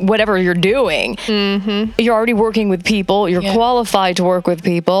 whatever you're doing. You're already working with people, you're qualified to work with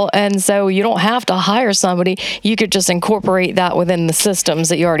people, and so you don't have to hire somebody. You could just incorporate that within the systems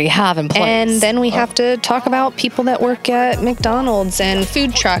that you already have in place. And then we have to talk about people that work at McDonald's and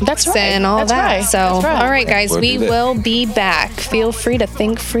food trucks and all that. So, all right, guys, we will be back. Feel free to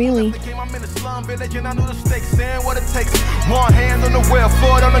think freely. One hand on the wheel,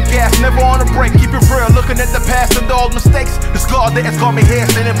 foot on the gas, never on the brake. Keep it real, looking at the past and all mistakes. The scar that has got me here,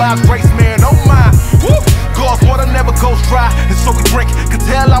 standing by His grace, man. Oh my, woo! God's water never goes dry, and so we drink. Could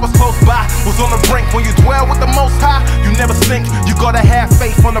tell I was close by, was on the brink. When you dwell with the Most High, you never sink. You gotta have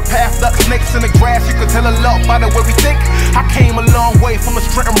faith on the path, like snakes in the grass. You can tell a lot by the way we think. I came a long way from a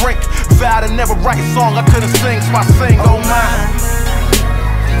straight rink. Vowed to never write a song I couldn't sing, so I sing. Oh my.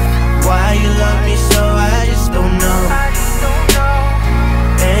 Why you love me so, I just don't know.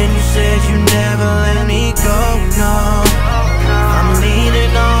 And you said you never let me go, no. I'm leaning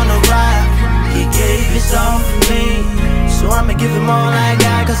on a rock, He gave His all for me. So I'ma give Him all I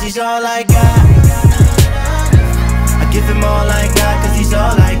got, cause He's all I got. I give Him all I got, cause He's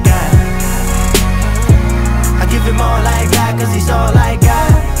all I got. I give Him all I got, cause He's all I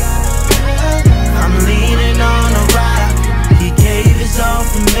got. I'm leaning on a rock, He gave His all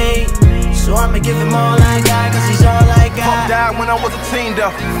for me. So I'ma give Him all I got, cause He's all I got. Pop died when I was a teen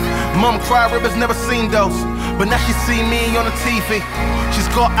though. Mom cried, Rivers never seen those. But now she see me on the TV. She's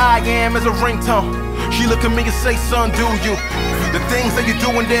got I am as a ringtone. She look at me and say, son, do you? The things that you're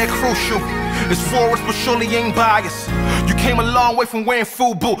doing, they're crucial. It's for us, but surely ain't biased. You came a long way from wearing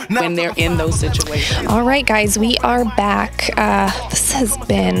FUBU. When they're in those situations. All right, guys, we are back. This has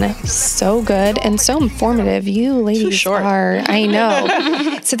been so good and so informative. You ladies are, I know.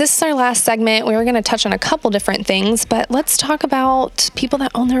 So this is our last segment. We were going to touch on a couple different things, but let's talk about people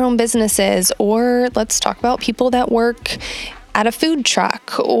that own their own businesses, or let's talk about people that work at a food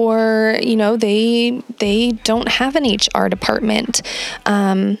truck, or, they don't have an HR department.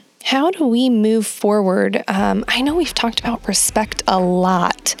 How do we move forward? I know we've talked about respect a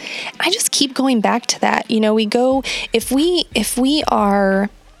lot. I just keep going back to that. We go, if we are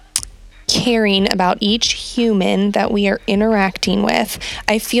caring about each human that we are interacting with,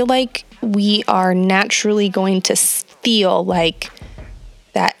 I feel like we are naturally going to feel like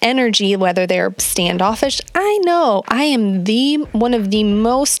that energy, whether they're standoffish. I know I am one of the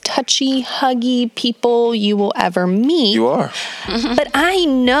most touchy, huggy people you will ever meet. You are. But I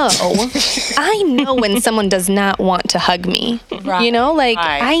know when someone does not want to hug me. Right.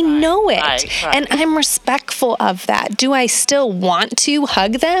 I know it. Right. And I'm respectful of that. Do I still want to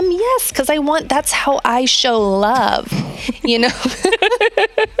hug them? Yes, because that's how I show love.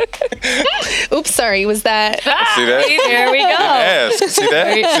 Oops, sorry, was that? See that? There we go. Ask. See that? See that?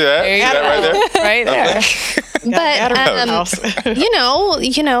 There you See go. that right there? Right there. But you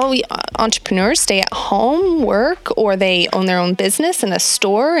know, entrepreneurs stay at home, work, or they own their own business in a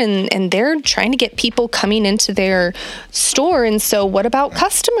store, and they're trying to get people coming into their store. And so, what about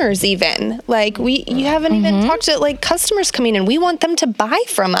customers? Even like you haven't even talked to like customers coming in. We want them to buy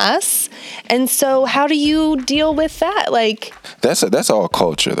from us, and so how do you deal with that? Like that's all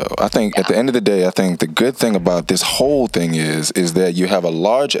culture, though. I think at the end of the day, I think the good thing about this whole thing is that you have a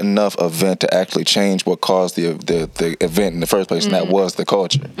large enough event to actually change what caused the event in the first place, and that was the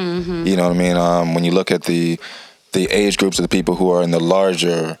culture. You know what I mean? When you look at the age groups of the people who are in the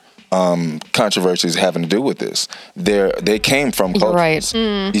larger controversies having to do with this, they came from cultures.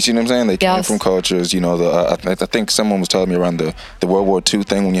 Right. You see what I'm saying? They came from cultures. You know, I think someone was telling me around the World War II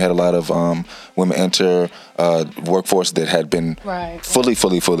thing, when you had a lot of women enter workforce that had been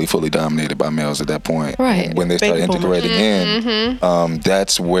fully dominated by males at that point. Right. And when they started integrating in,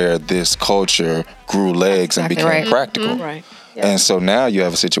 that's where this culture grew legs and became practical. Right. Yeah. And so now you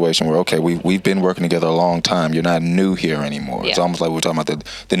have a situation where, okay, we've been working together a long time. You're not new here anymore. It's almost like we're talking about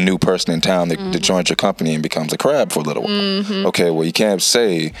the new person in town that joins your company and becomes a crab for a little while. Okay, well, you can't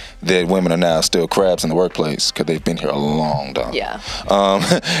say that women are now still crabs in the workplace because they've been here a long time. Yeah.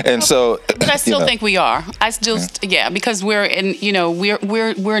 And so, but I still think we are. I still, because we're in,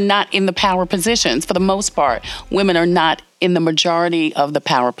 we're not in the power positions for the most part. Women are not in the majority of the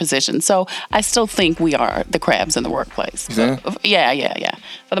power positions. So I still think we are the crabs in the workplace. Yeah.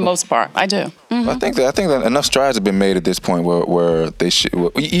 For the most part, I do. I think that enough strides have been made at this point where they should. You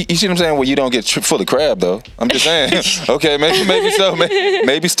see what I'm saying? Where you don't get fully crab though. I'm just saying. Okay, maybe so.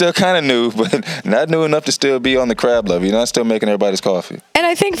 Maybe still kind of new, but not new enough to still be on the crab level. You're not still making everybody's coffee. And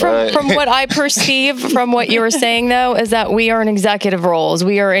I think from what I perceive from what you were saying though is that we are in executive roles.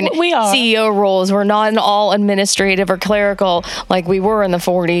 We are in CEO roles. We're not in all administrative or clerical like we were in the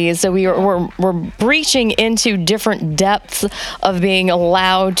 40s. So we're breaching into different depths of being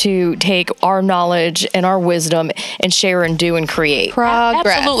allowed to take our knowledge and our wisdom and share and do and create.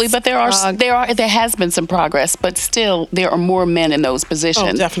 Progress. Absolutely, but there has been some progress, but still there are more men in those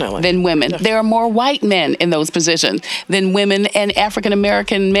positions than women. Definitely. There are more white men in those positions than women, and African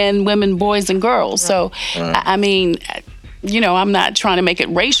American men, women, boys, and girls. So I mean, I'm not trying to make it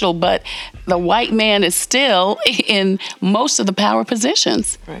racial, but the white man is still in most of the power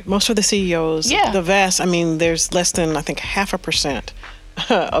positions. Right. Most of the CEOs, there's less than, I think, 0.5%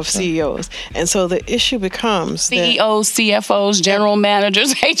 of CEOs. And so the issue becomes CEOs, CFOs, general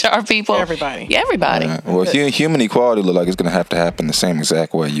managers, HR people. Everybody. Yeah, everybody. Well, human equality looks like it's going to happen the same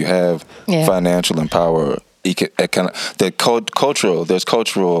exact way. You have financial and power, there's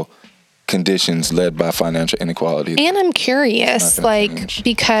cultural conditions led by financial inequality. And I'm curious,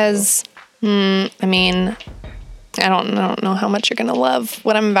 because, I don't know how much you're going to love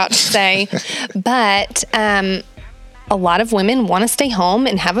what I'm about to say, but a lot of women want to stay home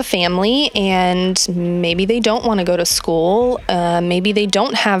and have a family, and maybe they don't want to go to school. Maybe they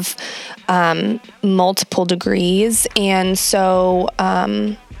don't have multiple degrees, and so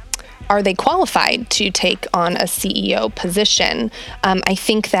are they qualified to take on a CEO position? I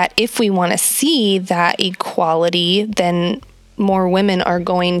think that if we want to see that equality, then more women are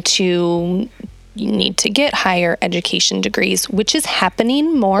going to need to get higher education degrees, which is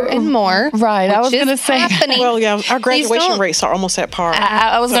happening more and more. Right. I was going to say. Well, yeah, our graduation rates are almost at par.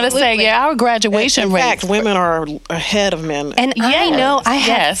 I was going to say, our graduation rates. In fact, women are ahead of men. And I know I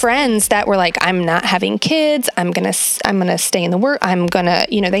have friends that were like, I'm not having kids. I'm gonna stay in the work. I'm gonna,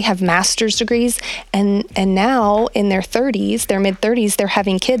 they have master's degrees, and now in their 30s, their mid 30s, they're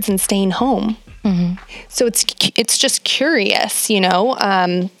having kids and staying home. So it's just curious,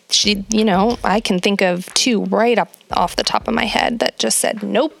 I can think of two right off the top of my head that just said,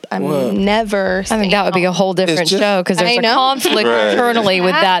 nope, I'm never. I think that would be a whole different show, because there's a conflict internally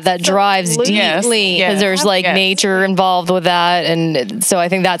with that drives deeply, because there's nature involved with that. And so I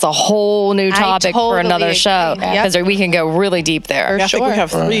think that's a whole new topic for another show, because we can go really deep there. I think we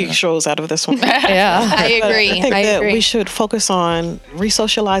have 3 shows out of this one. I agree. I think that we should focus on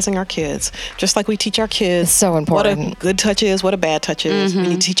re-socializing our kids, just like we teach our kids. It's so important. What a good touch is, what a bad touch is.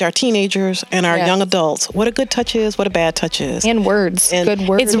 We teach our teenagers and our young adults what a good touch is, what a bad touch is. And words. And good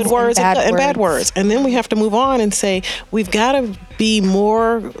words. It's good words and bad words. And then we have to move on and say, we've got to be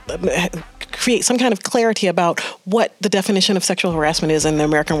more, create some kind of clarity about what the definition of sexual harassment is in the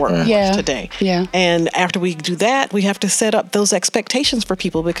American workforce today. Yeah. And after we do that, we have to set up those expectations for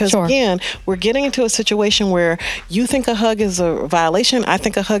people because, again, we're getting into a situation where you think a hug is a violation. I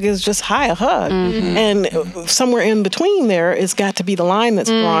think a hug is just a hug. And somewhere in between there is got to be the line that's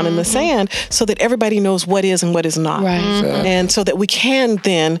drawn in the sand so that everybody knows what is and what is not. Right. And so that we can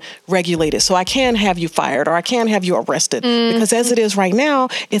then regulate it. So I can have you fired or I can have you arrested because as it is right now,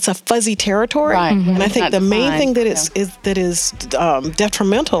 it's a fuzzy territory. Right. And I think Not the main defined. thing that is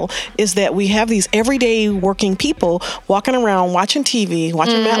detrimental is that we have these everyday working people walking around watching TV,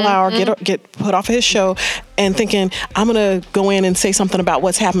 watching Matt Lauer get put off of his show and thinking, I'm going to go in and say something about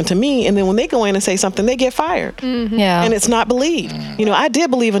what's happened to me. And then when they go in and say something, they get fired. Yeah. And it's not believed. You know, I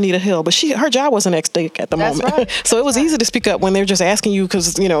did believe Anita Hill, but her job wasn't at stake at the moment. Right. So it was easy to speak up when they're just asking you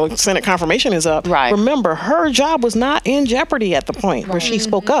because, you know, Senate confirmation is up. Right. Remember, her job was not in jeopardy at the point where she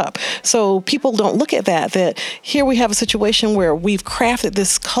spoke up. So people don't look at that here we have a situation where we've crafted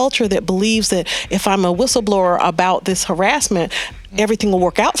this culture that believes that if I'm a whistleblower about this harassment, everything will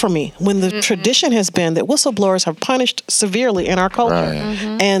work out for me, when the tradition has been that whistleblowers are punished severely in our culture.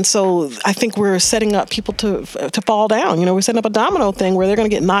 And so I think we're setting up people to fall down. You know, we're setting up a domino thing where they're going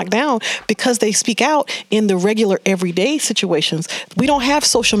to get knocked down because they speak out in the regular everyday situations. We don't have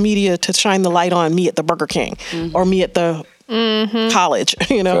social media to shine the light on me at the Burger King or me at the college,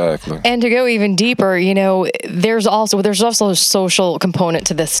 you know. Exactly. And to go even deeper, you know, there's also a social component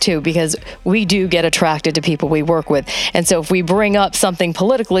to this too, because we do get attracted to people we work with. And so if we bring up something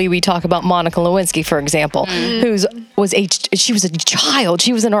politically, we talk about Monica Lewinsky, for example, she was a child.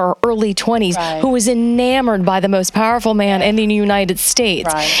 She was in her early 20s, who was enamored by the most powerful man in the United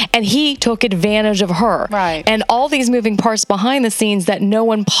States. And he took advantage of her. And all these moving parts behind the scenes that no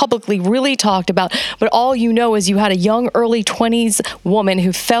one publicly really talked about, but all you know is you had a young early 20s woman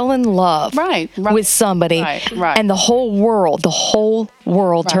who fell in love with somebody, and the whole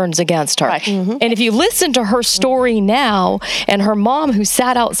world turns against her. And if you listen to her story now, and her mom who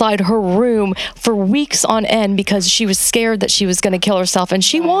sat outside her room for weeks on end because she was scared that she was going to kill herself, and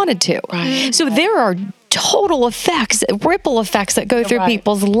she wanted to. So there are total effects, ripple effects that go through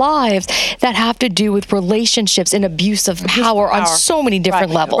people's lives that have to do with relationships and abuse of power on so many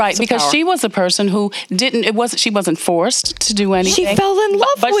different levels. Right, because she was a person who she wasn't forced to do anything. She fell in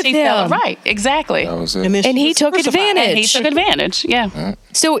love with him. Right, exactly. That was it. And he took advantage. And he took advantage,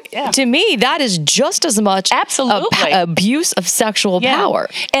 So to me, that is just as much abuse of sexual power.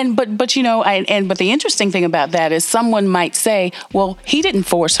 And but you know, but the interesting thing about that is someone might say, well, he didn't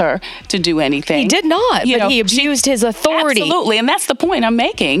force her to do anything. He did not. But he abused his authority. Absolutely, and that's the point I'm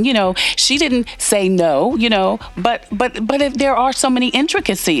making. You know, she didn't say no. You know, but if there are so many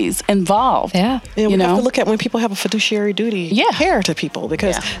intricacies involved. And we have to look at when people have a fiduciary duty to care to people,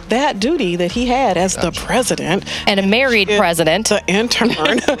 because that duty that he had as the president and a married president, the intern,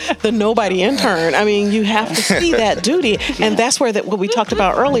 the nobody intern. I mean, you have to see that duty, and that's where what we talked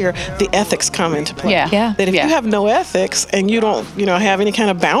about earlier, the ethics come into play. That if you have no ethics and you don't, have any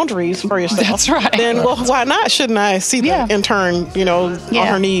kind of boundaries for yourself, then why not? Shouldn't I see the intern, on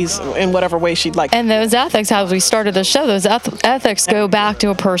her knees in whatever way she'd like? And those ethics, as we started the show, those ethics go back to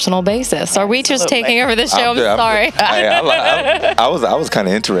a personal basis. Are we just taking over the show? I'm sorry. I was kind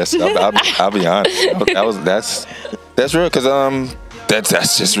of interested. I'll be honest. That's real, because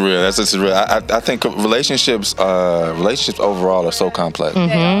that's just real. That's just real. I think relationships overall are so complex,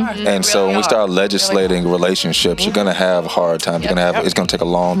 and so when we start legislating relationships, you're gonna have hard times. It's gonna take a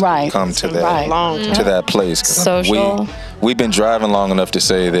long time to come to that place. Social. We've been driving long enough to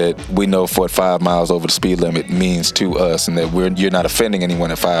say that we know what 5 miles over the speed limit means to us, and that you're not offending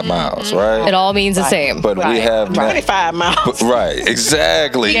anyone at 5 miles, right? It all means the same. But we have 25 miles. Right,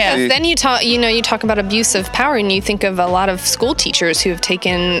 exactly. Then you talk about abuse of power, and you think of a lot of school teachers who have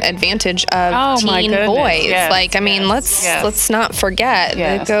taken advantage of teen boys. Let's not forget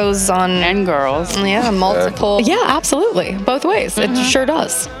it goes on, and girls. Multiple. Yeah, absolutely, both ways. It sure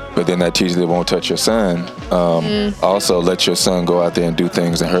does. But then that teacher that won't touch your son, also let your son go out there and do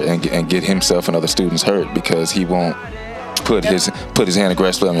things and hurt and get himself and other students hurt, because he won't put his hand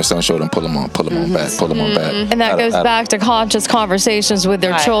aggressively on your son's shoulder and pull him on back. And that goes back to conscious conversations with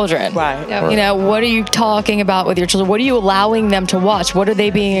their children. What are you talking about with your children? What are you allowing them to watch? What are they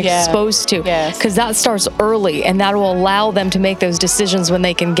being exposed to? Because that starts early, and that will allow them to make those decisions when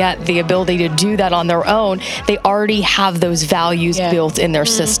they can get the ability to do that on their own. They already have those values built in their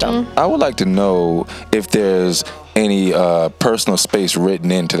system. I would like to know if there's any personal space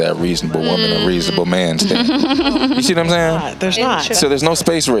written into that reasonable woman or reasonable man standard. You see what I'm saying? There's not. So there's no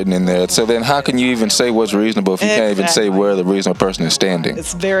space written in there. So then how can you even say what's reasonable if you can't even say where the reasonable person is standing?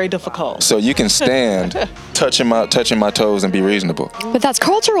 It's very difficult. So you can stand touching my toes and be reasonable. But that's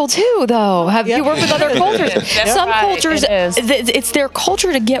cultural too, though. Have you worked with other cultures? Some cultures, it's their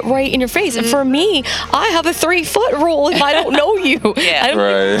culture to get right in your face. And for me, I have a 3-foot rule if I don't know you.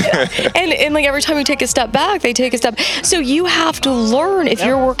 Right. And like every time you take a step back, they take a step. So you have to learn, if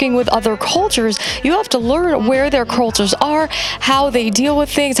you're working with other cultures, you have to learn where their cultures are, how they deal with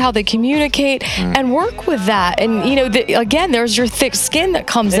things, how they communicate, and work with that. And, you know, again, there's your thick skin that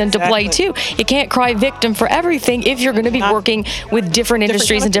comes into play too. You can't cry victim for everything if you're going to be working with different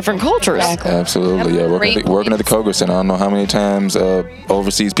industries and different cultures. Absolutely, yeah. Working at the Koger Center, I don't know how many times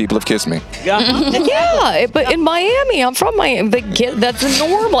overseas people have kissed me. Yeah, but in Miami, I'm from Miami, that's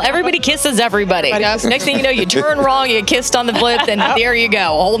normal. Everybody kisses everybody. Next thing you know, you turn wrong, you kissed on the lips, and there you go, a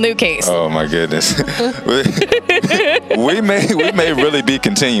whole new case. Oh my goodness. we may really be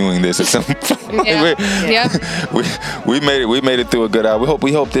continuing this at some point. We made it through a good hour.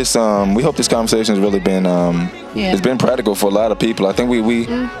 We hope this conversation has really been it's been practical for a lot of people. I think we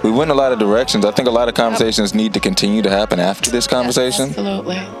went in a lot of directions. I think a lot of conversations need to continue to happen after this conversation.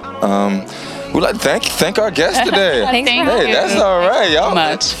 Absolutely. We'd like to thank our guest today. Hey, that's all right, y'all.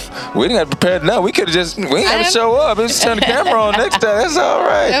 Much. We didn't have prepared now. We could have just had to show up. Just turn the camera on next time. That's all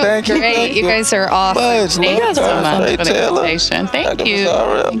right. Thank you. Great. You guys are awesome. Thank you so much for the Taylor. invitation. Thank you.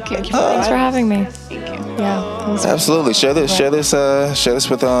 Thanks for having me. Thank you. Yeah. Absolutely. Share this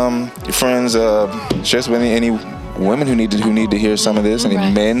with your friends. Share this with any women who need to hear some of this,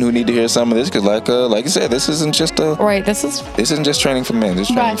 and men who need to hear some of this, because like you said, this isn't just this isn't just training for men. This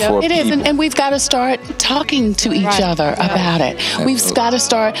is training for it people. is, and we've got to start talking to each other about it. Absolutely. We've got to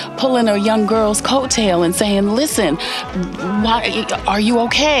start pulling a young girl's coattail and saying, "Listen, why are you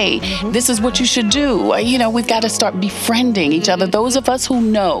okay? This is what you should do." You know, we've got to start befriending each other. Those of us who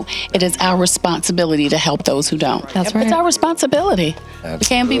know, it is our responsibility to help those who don't. That's right. It's our responsibility. Absolutely. We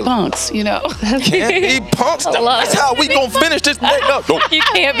can't be punks, you know. Can't be punks. That's how we gonna finish this thing up. You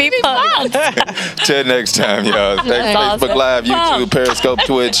can't be punks. Till next time, y'all. Thanks, Facebook Live, YouTube, Periscope,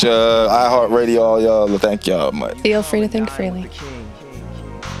 Twitch, iHeartRadio, all y'all. Thank y'all much. Feel free to think freely.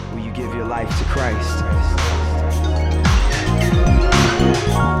 Will you give your life to Christ?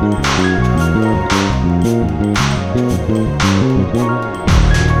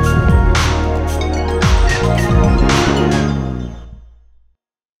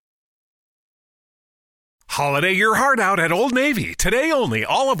 Holiday your heart out at Old Navy. Today only,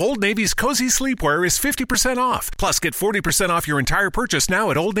 all of Old Navy's cozy sleepwear is 50% off. Plus, get 40% off your entire purchase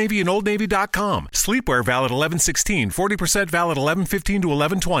now at Old Navy and OldNavy.com. Sleepwear valid 11/16, 40% valid 11/15 to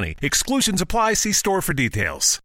 11/20. Exclusions apply. See store for details.